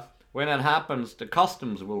 happens, when that happens, the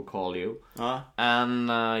customs will call you,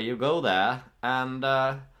 and you go there, and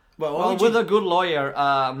well, with a good lawyer,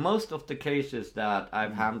 most of the cases that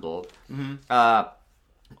I've handled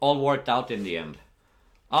all worked out in the end.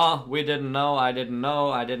 We didn't know, I didn't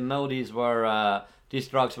know these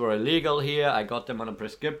drugs were illegal here. I got them on a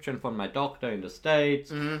prescription from my doctor in the States.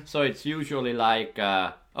 Mm-hmm. So it's usually like,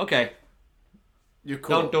 okay, you're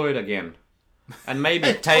cool. Don't do it again. And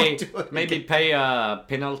maybe pay a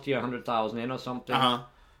penalty 100,000 yen or something. Uh-huh.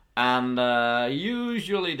 And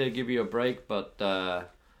usually they give you a break, but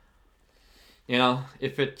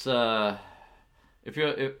if it's if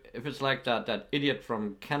it's like that idiot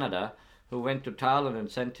from Canada who went to Thailand and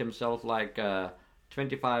sent himself like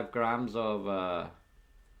 25 grams of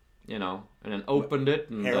and then opened it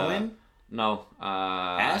and heroin? No,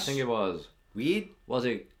 I think it was weed. Was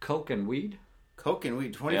it coke and weed? Coke and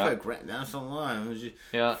weed, 25 grams. That's a lot.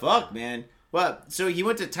 Yeah. Fuck, man. Well, so he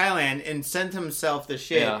went to Thailand and sent himself the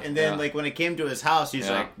shit, and then like when it came to his house, he's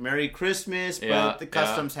like, "Merry Christmas," but the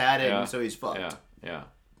customs had it, and so he's fucked. Yeah.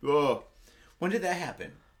 Oh, When did that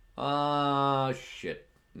happen? Shit.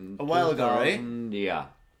 A while ago, right? Yeah.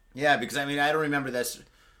 Yeah, because I don't remember this.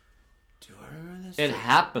 Do I remember this? It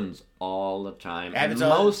happens all the time.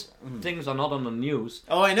 Most things are not on the news.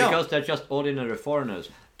 Oh, I know. Because they're just ordinary foreigners.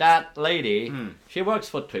 That lady, she works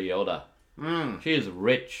for Toyota. She's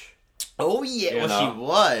rich. Oh, yeah. Well, she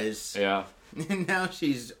was. Yeah. Now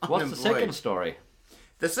she's unemployed. What's the second story?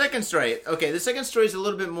 The second story. Okay, the second story is a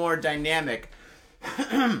little bit more dynamic.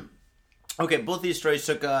 Okay, both these stories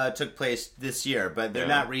took place this year, but they're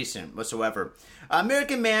not recent whatsoever.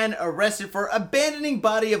 American man arrested for abandoning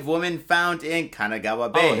body of woman found in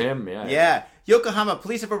Kanagawa Bay. Oh, him, yeah. Yeah. Yokohama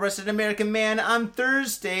police have arrested an American man on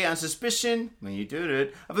Thursday on suspicion, when you did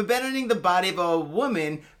it, of abandoning the body of a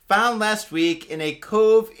woman found last week in a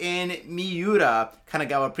cove in Miura,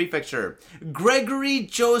 Kanagawa Prefecture. Gregory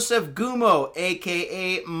Joseph Gumo,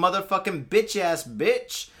 a.k.a. motherfucking bitch-ass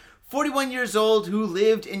bitch, 41 years old, who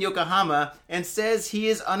lived in Yokohama and says he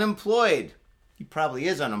is unemployed. He probably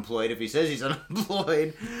is unemployed if he says he's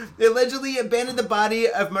unemployed. They allegedly abandoned the body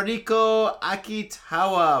of Mariko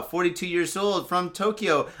Akitawa, 42 years old, from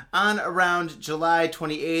Tokyo on around July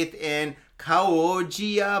 28th in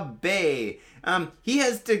Kaojiya Bay. He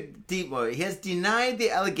has denied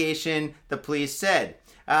the allegation, the police said.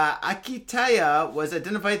 Akitaya was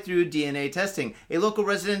identified through DNA testing. A local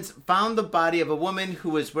resident found the body of a woman who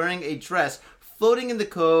was wearing a dress floating in the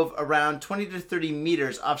cove around 20 to 30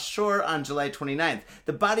 meters offshore on July 29th.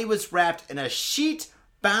 The body was wrapped in a sheet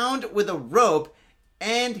bound with a rope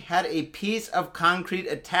and had a piece of concrete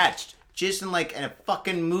attached. Just like in a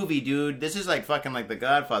fucking movie, dude. This is like fucking like The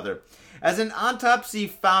Godfather. As an autopsy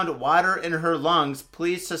found water in her lungs,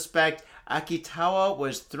 police suspect Akitawa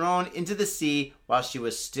was thrown into the sea while she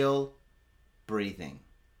was still breathing.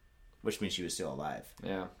 Which means she was still alive.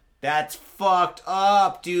 Yeah. That's fucked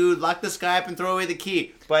up, dude. Lock the Skype and throw away the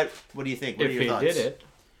key. But what do you think? What are your thoughts?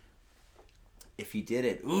 If he did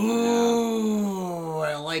it. Ooh,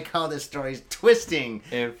 I like how this story's twisting.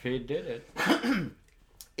 If he did it.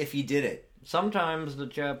 If he did it. Sometimes the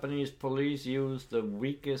Japanese police use the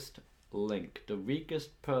weakest link, the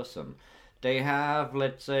weakest person. They have,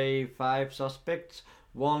 let's say, 5 suspects.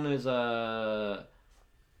 One is the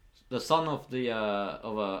son of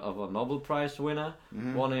a Nobel Prize winner.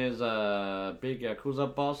 Mm-hmm. One is a big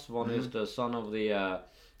Yakuza boss. One is the son of the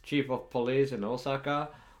chief of police in Osaka.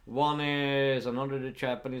 One is another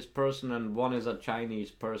Japanese person, and one is a Chinese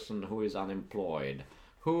person who is unemployed.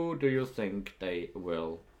 Who do you think they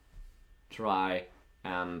will try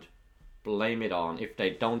and blame it on if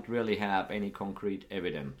they don't really have any concrete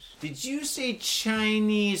evidence? Did you say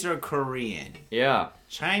Chinese or Korean? Yeah.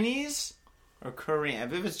 Chinese or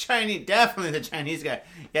Korean? If it's Chinese, definitely the Chinese guy.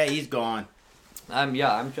 Yeah, he's gone. I'm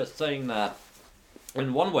just saying that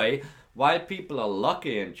in one way, white people are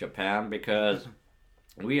lucky in Japan because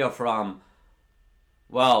we are from,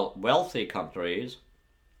 well, wealthy countries.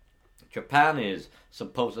 Japan is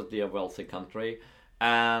supposedly a wealthy country,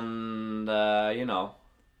 and,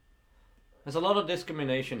 there's a lot of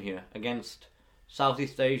discrimination here against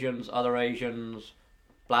Southeast Asians, other Asians,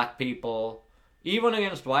 black people, even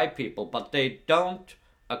against white people, but they don't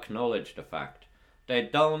acknowledge the fact. They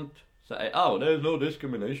don't say, oh, there's no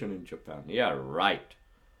discrimination in Japan. Yeah, right.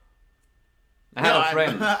 I had a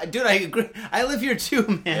friend. Dude, I agree. I live here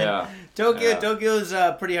too, man. Yeah. Tokyo's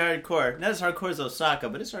pretty hardcore. Not as hardcore as Osaka,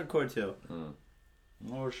 but it's hardcore too.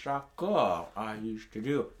 Osaka, I used to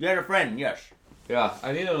do. You had a friend, yes. Yeah,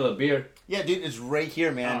 I need another beer. Yeah, dude, it's right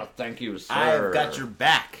here, man. Oh, thank you, sir. I've got your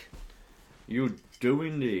back. You do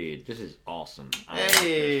indeed. This is awesome.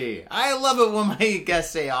 Hey, I love it when my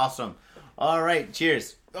guests say awesome. All right,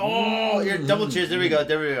 cheers. Oh, you're double cheers. There we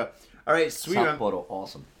go. All right, sweet. Sapporo,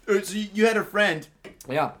 awesome. So you had a friend.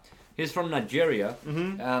 Yeah, he's from Nigeria,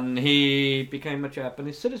 and he became a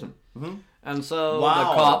Japanese citizen. Mm-hmm. And so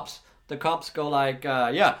the cops go like,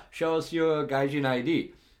 show us your gaijin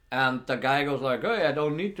ID. And the guy goes like, hey, I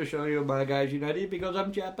don't need to show you my gaijin ID because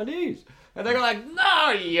I'm Japanese. And they go like,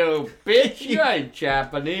 no, you bitch, you ain't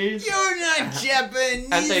Japanese. You're not Japanese.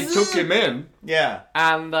 And they took him in. Yeah.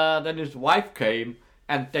 And then his wife came,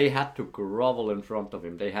 and they had to grovel in front of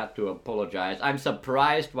him. They had to apologize. I'm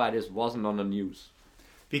surprised why this wasn't on the news.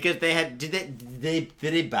 Because they had, did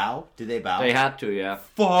they bow? Did they bow? They had to, yeah.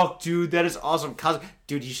 Fuck, dude, that is awesome.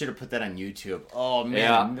 Dude, you should have put that on YouTube. Oh, man,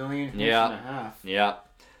 yeah. 1.5 million. Yeah. Yeah.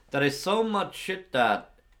 There is so much shit that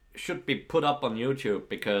should be put up on YouTube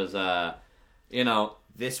because,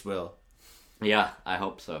 This will. Yeah, I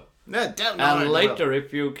hope so. No, and later,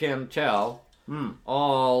 if you can tell,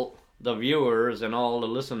 all the viewers and all the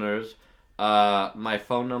listeners my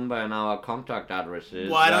phone number and our contact addresses.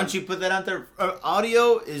 Why don't you put that on there?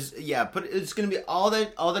 Audio is it's going to be all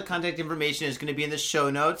the contact information is going to be in the show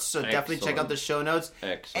notes. So definitely check out the show notes.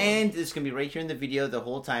 Excellent. And it's going to be right here in the video the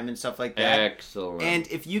whole time and stuff like that. Excellent. And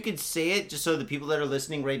if you could say it, just so the people that are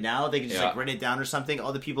listening right now, they can just like write it down or something.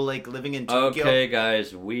 All the people like living in Tokyo. Okay,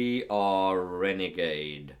 guys, we are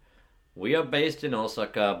Renegade. We are based in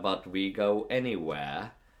Osaka, but we go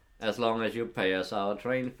anywhere. As long as you pay us our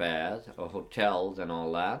train fares, or hotels and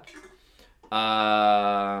all that.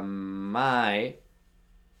 My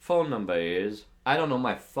phone number is... I don't know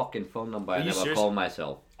my fucking phone number. I never call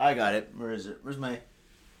myself. I got it. Where is it? Where's my...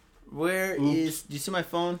 Where is... Do you see my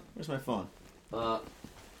phone? Where's my phone?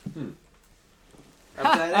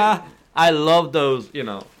 I love those,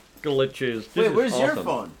 glitches. Wait, where's your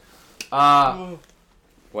phone?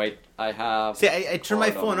 Wait, I have... See, I turn my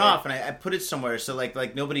phone off and I put it somewhere so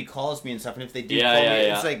like nobody calls me and stuff. And if they do call me,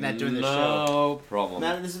 it's like not doing the show. No problem.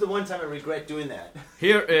 Now, this is the one time I regret doing that.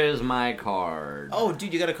 Here is my card. Oh,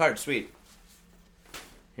 dude, you got a card. Sweet.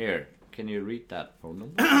 Here, can you read that phone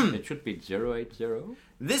number? It should be 080.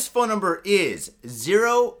 This phone number is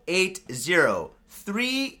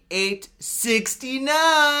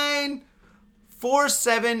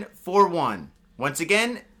 080-3869-4741. Once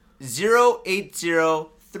again,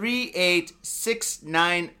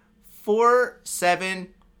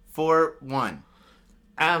 080-3869-4741.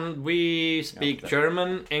 And we speak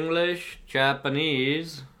German, English,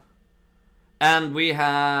 Japanese, and we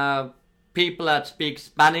have people that speak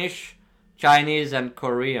Spanish, Chinese, and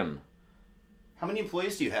Korean. How many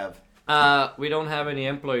employees do you have? We don't have any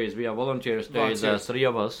employees. We are volunteers. There's 3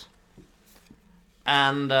 of us.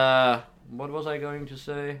 And what was I going to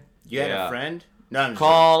say? You had a friend? No,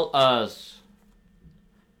 call us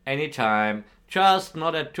anytime. Just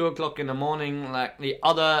not at 2 o'clock in the morning like the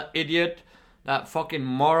other idiot. That fucking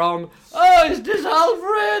moron. Oh, is this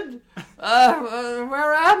Alfred?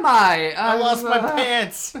 Where am I? I lost my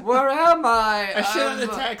pants. Where am I? I shit on the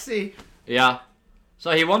taxi. Yeah.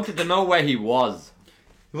 So he wanted to know where he was.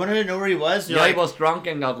 You wanted to know where he was? Yeah, he was drunk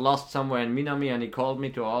and got lost somewhere in Minami, and he called me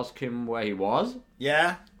to ask him where he was.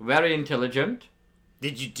 Yeah? Very intelligent. Do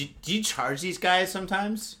you charge these guys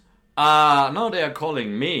sometimes? No, they are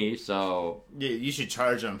calling me, so... Yeah, you should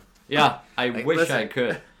charge them. Yeah, I wish I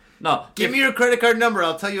could. No, give me your credit card number.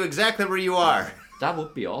 I'll tell you exactly where you are. That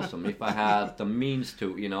would be awesome if I had the means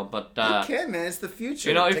to, but... you can, man. It's the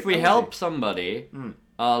future. If we help somebody,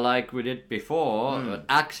 like we did before,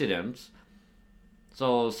 accidents,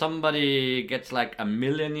 so somebody gets like 1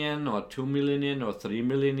 million yen or 2 million yen or 3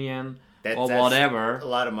 million yen or whatever. A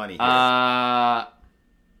lot of money.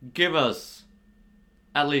 Give us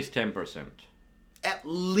at least 10%. At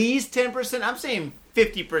least 10%? I'm saying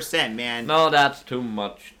 50%, man. No, that's too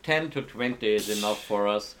much. 10 to 20 is enough for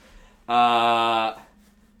us.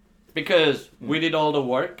 Because we did all the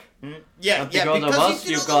work. Yeah, because of us,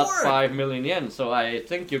 you got 5 million yen. So I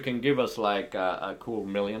think you can give us like a cool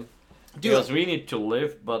million. Because we need to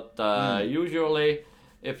live. But usually,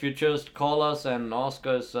 if you just call us and ask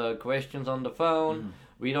us questions on the phone,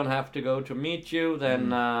 we don't have to go to meet you, then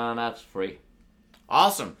that's free.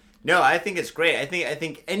 Awesome. No, I think it's great. I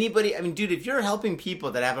think anybody... I mean, dude, if you're helping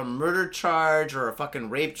people that have a murder charge or a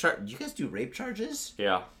fucking rape charge... You guys do rape charges?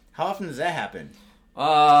 Yeah. How often does that happen?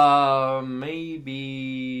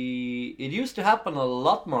 Maybe... It used to happen a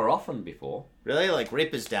lot more often before. Really? Like,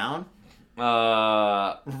 rape is down?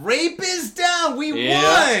 Rape is down! We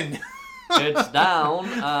won! It's down.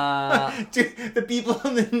 Dude, the people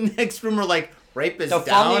in the next room are like, rape is down?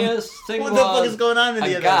 The funniest thing what the fuck is going on in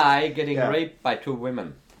the other? A guy getting raped by 2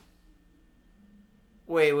 women.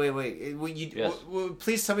 Wait. Yes.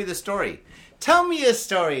 Please tell me the story. Tell me a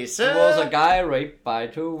story, sir. There was a guy raped by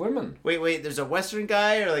 2 women. Wait. There's a Western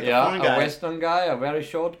guy or like a foreign guy? A Western guy, a very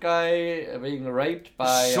short guy being raped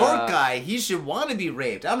by... Short guy? He should want to be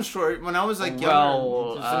raped. I'm sure when I was like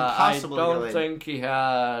younger, it's impossible I don't think he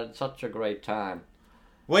had such a great time.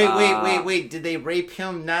 Wait. Did they rape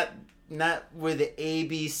him not with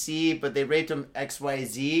ABC, but they raped him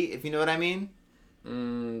XYZ, if you know what I mean?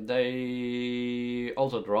 They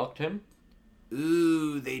also drugged him.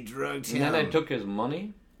 Ooh, they drugged him. And then they took his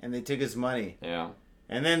money. Yeah.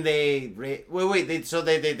 And then they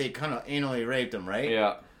they kind of anally raped him, right?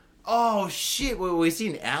 Yeah. Oh shit! Was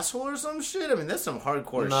he an asshole or some shit? I mean, that's some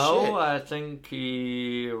hardcore shit. No, I think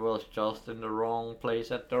he was just in the wrong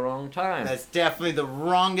place at the wrong time. That's definitely the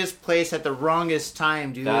wrongest place at the wrongest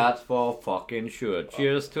time, dude. That's for fucking sure.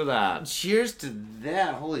 Cheers to that. Cheers to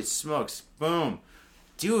that. Holy smokes. Boom.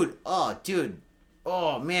 Dude,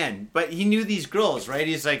 Oh man, but he knew these girls, right?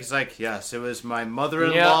 He's like, yes, it was my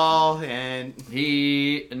mother-in-law, and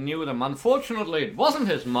he knew them. Unfortunately, it wasn't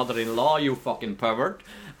his mother-in-law. You fucking pervert.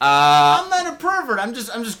 I'm not a pervert. I'm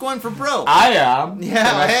just going for broke. I am. Yeah.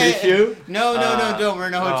 Can I kiss you? No, don't. We're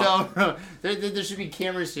in a hotel room. There should be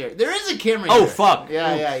cameras here. There is a camera. Oh here. fuck.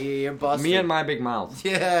 Yeah. You're busted. Me and my big mouth.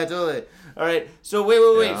 Yeah, totally. All right. So wait.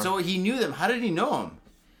 Yeah. So he knew them. How did he know them?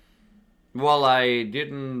 Well, I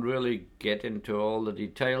didn't really get into all the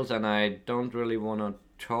details, and I don't really want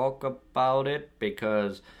to talk about it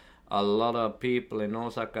because a lot of people in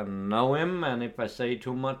Osaka know him, and if I say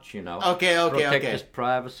too much, protect his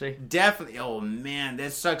privacy. Definitely. Oh man,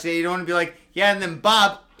 that sucks. You don't want to be like, yeah, and then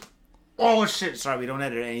Bob. Oh shit! Sorry, we don't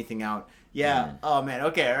edit anything out. Yeah. Oh man.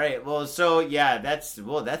 Okay. All right. Well, so yeah, that's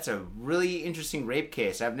a really interesting rape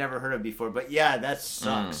case I've never heard of before. But yeah, that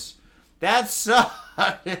sucks. That sucks.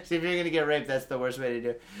 If you're gonna get raped, that's the worst way to do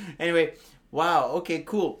it. Anyway, wow. Okay.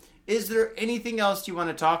 Cool. Is there anything else you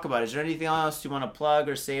want to talk about? Is there anything else you want to plug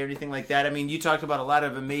or say or anything like that? I mean, you talked about a lot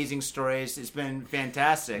of amazing stories. It's been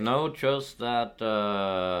fantastic. No, just that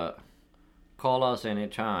call us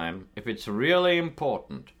anytime. If it's really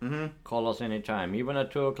important, call us anytime. Even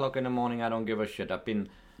at 2 o'clock in the morning, I don't give a shit. I've been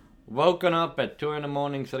woken up at 2 in the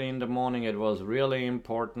morning, 3 in the morning. It was really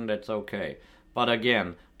important. It's okay. But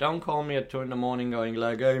again, don't call me at 2 in the morning going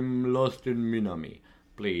like, I'm lost in Minami.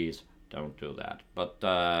 Please. Don't do that. But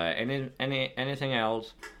anything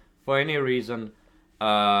else, for any reason,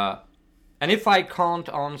 and if I can't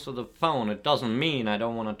answer the phone, it doesn't mean I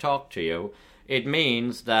don't want to talk to you. It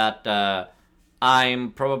means that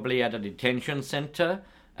I'm probably at a detention center,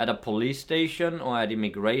 at a police station, or at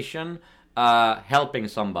immigration, helping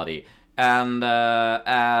somebody. And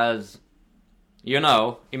as you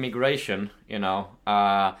know, immigration, you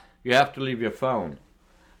have to leave your phone.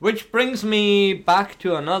 Which brings me back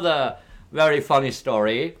to another very funny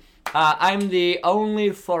story. I'm the only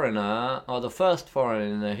foreigner, or the first foreigner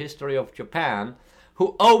in the history of Japan,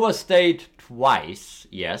 who overstayed twice.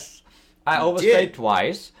 Yes, I overstayed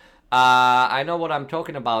twice. I know what I'm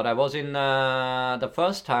talking about. I was in the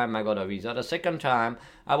first time I got a visa. The second time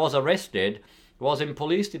I was arrested, was in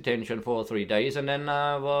police detention for 3 days, and then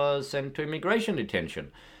I was sent to immigration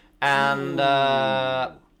detention. And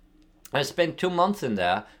I spent 2 months in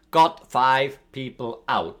there, got 5 people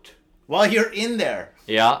out. While you're in there?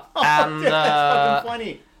 Yeah. And that's fucking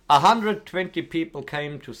funny. 120 people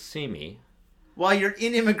came to see me. While you're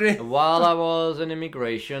in immigration? While I was in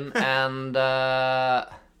immigration. And I'm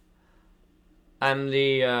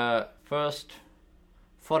the first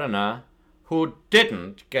foreigner who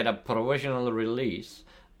didn't get a provisional release.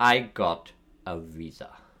 I got a visa.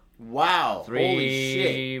 Wow. Holy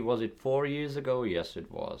shit. Was it 4 years ago? Yes,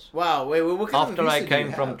 it was. Wow. Wait, what kind After of visa I came do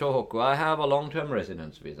you from have? Tohoku, I have a long-term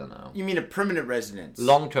residence visa now. You mean a permanent residence?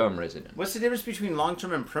 Long-term residence. What's the difference between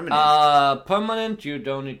long-term and permanent? Permanent, you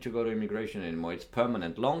don't need to go to immigration anymore. It's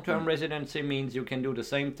permanent. Long-term residency means you can do the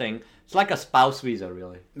same thing. It's like a spouse visa,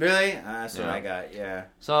 really. Really? That's what I got, yeah.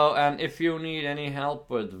 So, and if you need any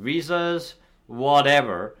help with visas,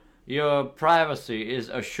 whatever, your privacy is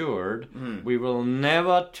assured. We will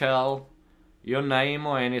never tell your name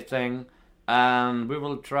or anything, and we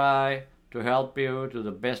will try to help you to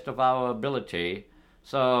the best of our ability.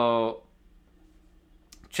 So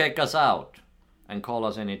check us out and call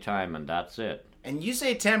us anytime, and that's it. And you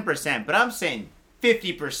say 10%, but I'm saying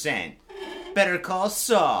 50%. Better call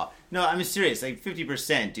Saw. No, I'm serious. Like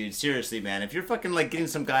 50%, dude. Seriously, man. If you're fucking like getting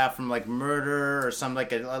some guy off from like murder or some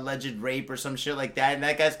like alleged rape or some shit like that, and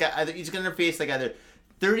that guy's got he's gonna face like either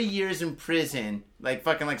 30 years in prison, like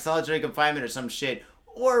fucking like solitary confinement or some shit,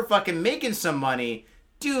 or fucking making some money,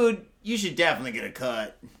 dude. You should definitely get a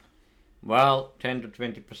cut. Well, 10 to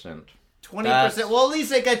 20%. 20%. Well, at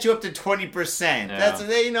least I got you up to 20%. Yeah. That's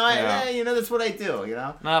that's what I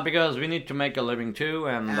do. No, because we need to make a living too,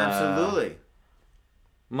 and absolutely.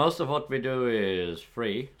 Most of what we do is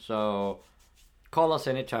free, so call us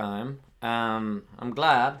anytime. I'm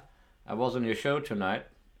glad I was on your show tonight.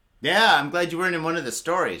 Yeah, I'm glad you weren't in one of the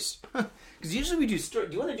stories. Because usually we do story.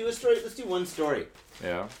 Do you want to do a story? Let's do one story.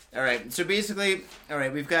 Yeah. All right. So basically,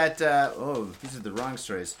 we've got. These are the wrong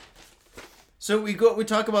stories. So we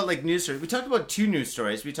talk about like news stories. We talked about 2 news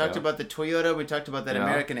stories. We talked about the Toyota. We talked about that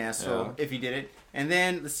American asshole. If you did it. And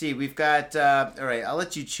then, let's see, we've got, all right, I'll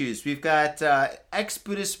let you choose. We've got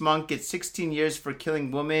ex-Buddhist monk gets 16 years for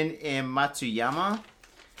killing woman in Matsuyama.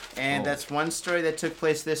 And that's one story that took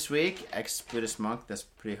place this week. Ex-Buddhist monk, that's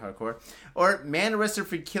pretty hardcore. Or man arrested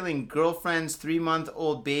for killing girlfriend's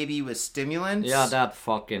 3-month-old baby with stimulants. Yeah, that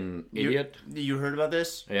fucking idiot. You heard about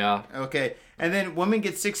this? Yeah. Okay. And then woman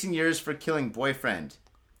gets 16 years for killing boyfriend.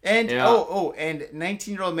 And, and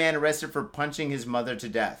 19-year-old man arrested for punching his mother to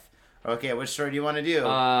death. Okay, which story do you want to do?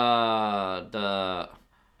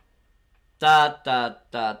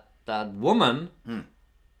 That woman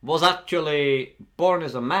was actually born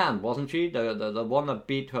as a man, wasn't she? The one that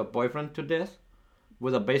beat her boyfriend to death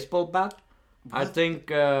with a baseball bat. What? I think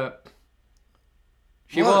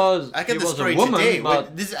she was. I got the story a woman, today.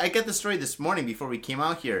 But I got the story this morning before we came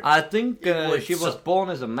out here. I think she was born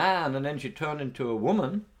as a man and then she turned into a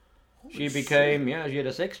woman. She became, she had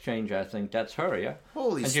a sex change, I think. That's her, yeah.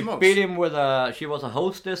 Holy smokes. And she beat him with she was a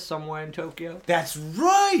hostess somewhere in Tokyo. That's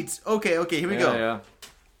right! Okay, here we go. Yeah.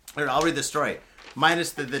 All right, I'll read the story.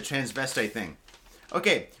 Minus the transvestite thing.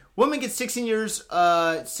 Okay. Woman gets 16 years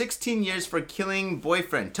for killing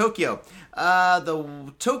boyfriend. Tokyo.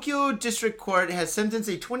 The Tokyo District Court has sentenced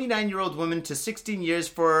a 29-year-old woman to 16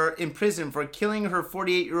 years in prison for killing her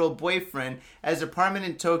 48-year-old boyfriend at his apartment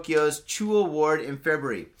in Tokyo's Chuo Ward in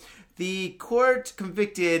February. The court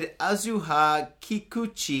convicted Azuha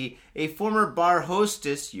Kikuchi, a former bar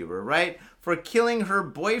hostess, you were right, for killing her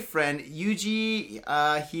boyfriend Yuji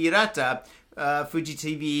Hirata, Fuji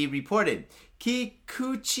TV reported.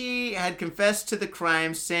 Kikuchi had confessed to the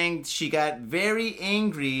crime, saying she got very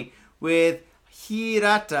angry with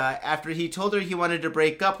Hirata after he told her he wanted to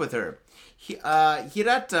break up with her.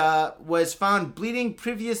 Hirata was found bleeding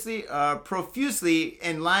profusely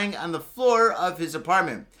and lying on the floor of his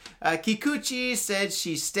apartment. Kikuchi said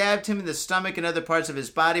she stabbed him in the stomach and other parts of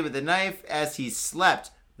his body with a knife as he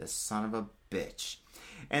slept. The son of a bitch.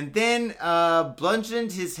 And then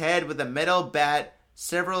bludgeoned his head with a metal bat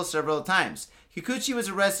several times. Kikuchi was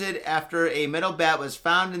arrested after a metal bat was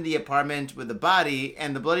found in the apartment with the body,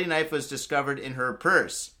 and the bloody knife was discovered in her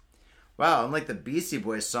purse. Wow, unlike the Beastie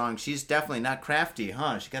Boys song, she's definitely not crafty,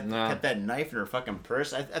 huh? She kept that knife in her fucking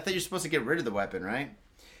purse. I thought you were supposed to get rid of the weapon, right?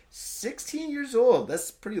 16 years old.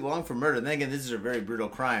 That's pretty long for murder. Then again, this is a very brutal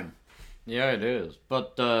crime. Yeah, it is.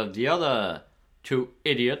 But the other two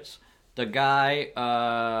idiots, the guy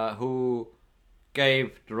who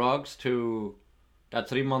gave drugs to that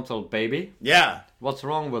 3-month-old baby. Yeah. What's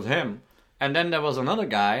wrong with him? And then there was another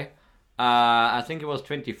guy, I think he was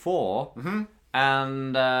 24,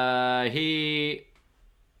 and he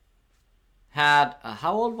had,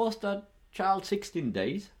 how old was that child? 16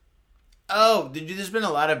 days? Oh, there's been a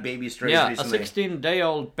lot of baby stories recently. A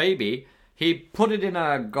 16-day-old baby. He put it in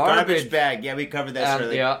a garbage bag. Yeah, we covered that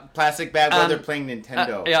story. Plastic bag while they're playing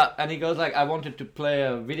Nintendo. And he goes like, I wanted to play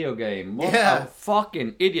a video game. What a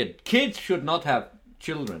fucking idiot. Kids should not have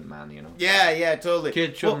children, man, you know. Yeah, totally.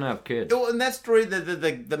 Kids shouldn't have kids. In that story,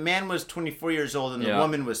 the man was 24 years old and the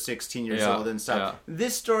woman was 16 years old and stuff. Yeah.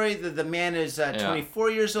 This story, the man is 24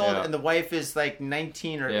 years old and the wife is like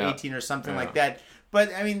 19 or 18 or something like that.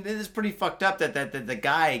 But, I mean, this is pretty fucked up that the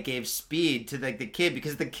guy gave speed to the kid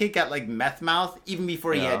because the kid got, like, meth mouth even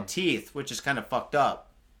before he had teeth, which is kind of fucked up.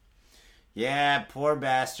 Yeah, poor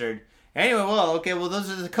bastard. Anyway, those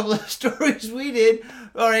are the couple of stories we did.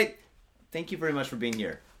 All right. Thank you very much for being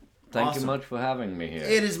here. Thank you much for having me here.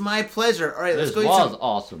 It is my pleasure. All right, let's go. This was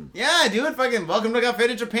awesome. Yeah, dude. Fucking welcome to Got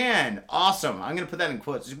Faded Japan. Awesome. I'm going to put that in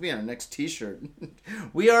quotes. It's going to be on the next t-shirt.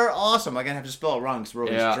 We are awesome. I'm going to have to spell it wrong because we're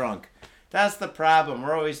always drunk. That's the problem.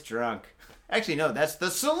 We're always drunk. Actually, no, that's the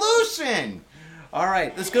solution. All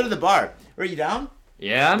right, let's go to the bar. Are you down?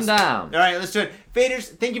 Yeah, I'm down. All right, let's do it. Faders,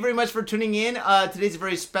 thank you very much for tuning in. Today's a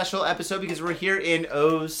very special episode because we're here in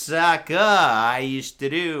Osaka. I used to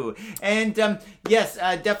do. And yes,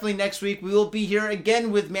 definitely next week we will be here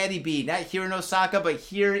again with Maddie B. Not here in Osaka, but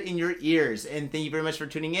here in your ears. And thank you very much for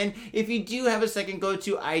tuning in. If you do have a second, go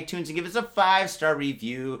to iTunes and give us a 5-star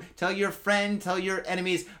review. Tell your friend, tell your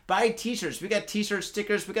enemies. Buy t-shirts. We got t-shirt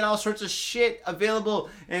stickers. We got all sorts of shit available.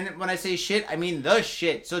 And when I say shit, I mean the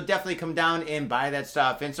shit. So definitely come down and buy that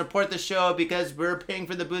stuff and support the show because we're paying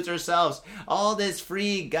for the booze ourselves. All this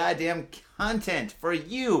free goddamn content for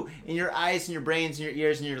you in your eyes and your brains and your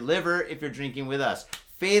ears and your liver if you're drinking with us.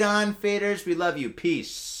 Fade on, faders. We love you.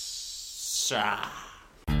 Peace.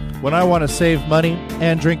 When I want to save money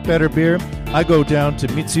and drink better beer, I go down to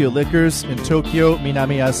MITSUYA Liquors in Tokyo,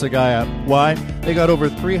 Minami Asagaya. Why? They got over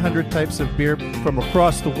 300 types of beer from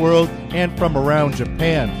across the world and from around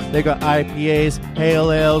Japan. They got IPAs,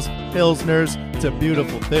 pale ales, pilsners. It's a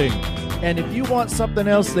beautiful thing. And if you want something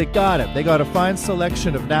else, they got it. They got a fine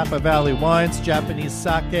selection of Napa Valley wines, Japanese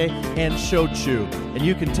sake, and shochu. And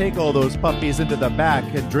you can take all those puppies into the back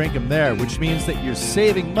and drink them there, which means that you're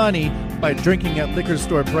saving money by drinking at liquor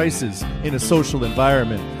store prices in a social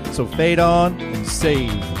environment. So fade on and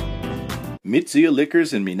save. MITSUYA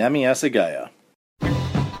Liquors in Minami Asagaya.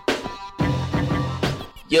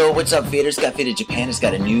 Yo, what's up, faders? Got Faded Japan has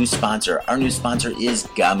got a new sponsor. Our new sponsor is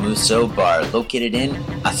Gamuso Bar, located in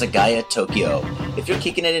Asagaya, Tokyo. If you're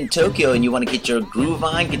kicking it in Tokyo and you want to get your groove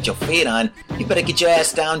on, get your fade on, you better get your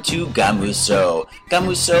ass down to Gamuso.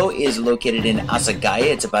 Gamuso is located in Asagaya.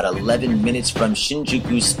 It's about 11 minutes from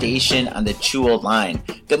Shinjuku Station on the Chuo line.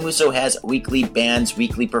 Gamuso has weekly bands,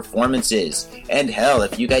 weekly performances. And hell,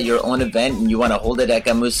 if you got your own event and you want to hold it at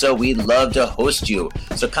Gamuso, we'd love to host you.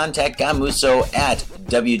 So contact Gamuso at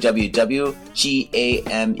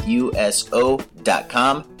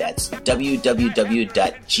www.gamuso.com. That's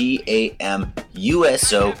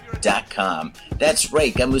www.gamuso.com. That's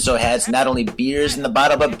right, Gamuso has not only beers in the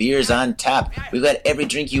bottle, but beers on tap. We've got every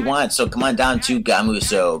drink you want, so come on down to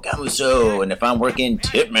Gamuso. Gamuso, and if I'm working,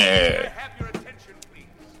 tip me.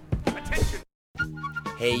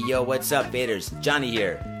 Hey, yo, what's up, faders? Johnny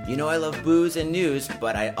here. You know I love booze and news,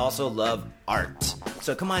 but I also love art.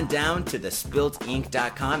 So come on down to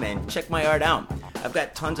thespiltink.com and check my art out. I've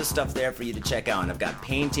got tons of stuff there for you to check out. I've got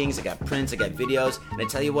paintings, I got prints, I got videos, and I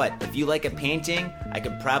tell you what, if you like a painting, I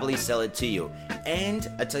could probably sell it to you. And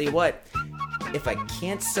I tell you what, if I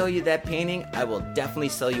can't sell you that painting, I will definitely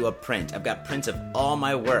sell you a print. I've got prints of all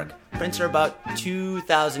my work. Prints are about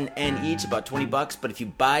 2,000 yen each, about $20, but if you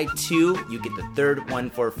buy two, you get the third one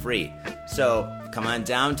for free. So come on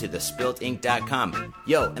down to thespiltink.com.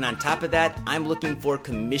 Yo, and on top of that, I'm looking for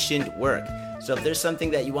commissioned work. So if there's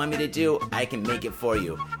something that you want me to do, I can make it for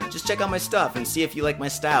you. Just check out my stuff and see if you like my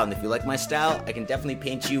style. And if you like my style, I can definitely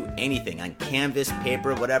paint you anything on canvas,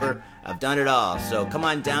 paper, whatever. I've done it all. So come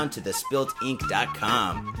on down to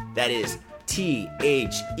thespiltink.com. That is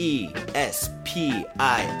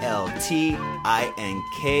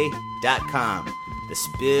THESPILTINK.com.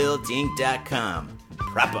 Thespiltink.com.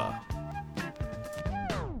 Proper.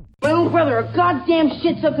 My own brother, a goddamn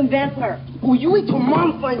shit-sucking vampire. Will you wait till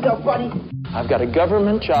Mom finds out, buddy? I've got a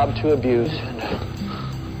government job to abuse and a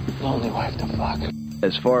lonely wife to fuck.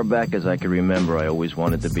 As far back as I can remember, I always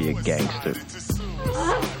wanted to be a gangster.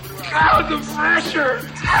 God, the pressure!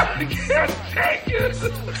 I can't take it!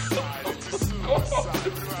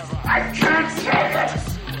 I can't take it!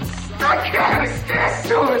 I can't stand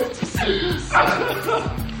to it!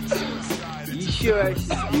 You sure I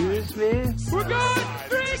should do this, man? We're going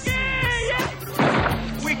drinking!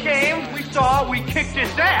 We came, we saw, we kicked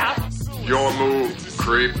his ass! Your move,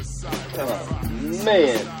 creep. Oh,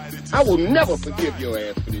 man. I will never forgive your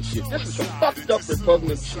ass for this shit. This is some fucked up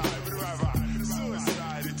repugnant shit.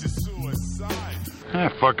 Ah,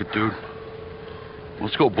 fuck it, dude.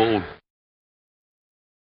 Let's go bold.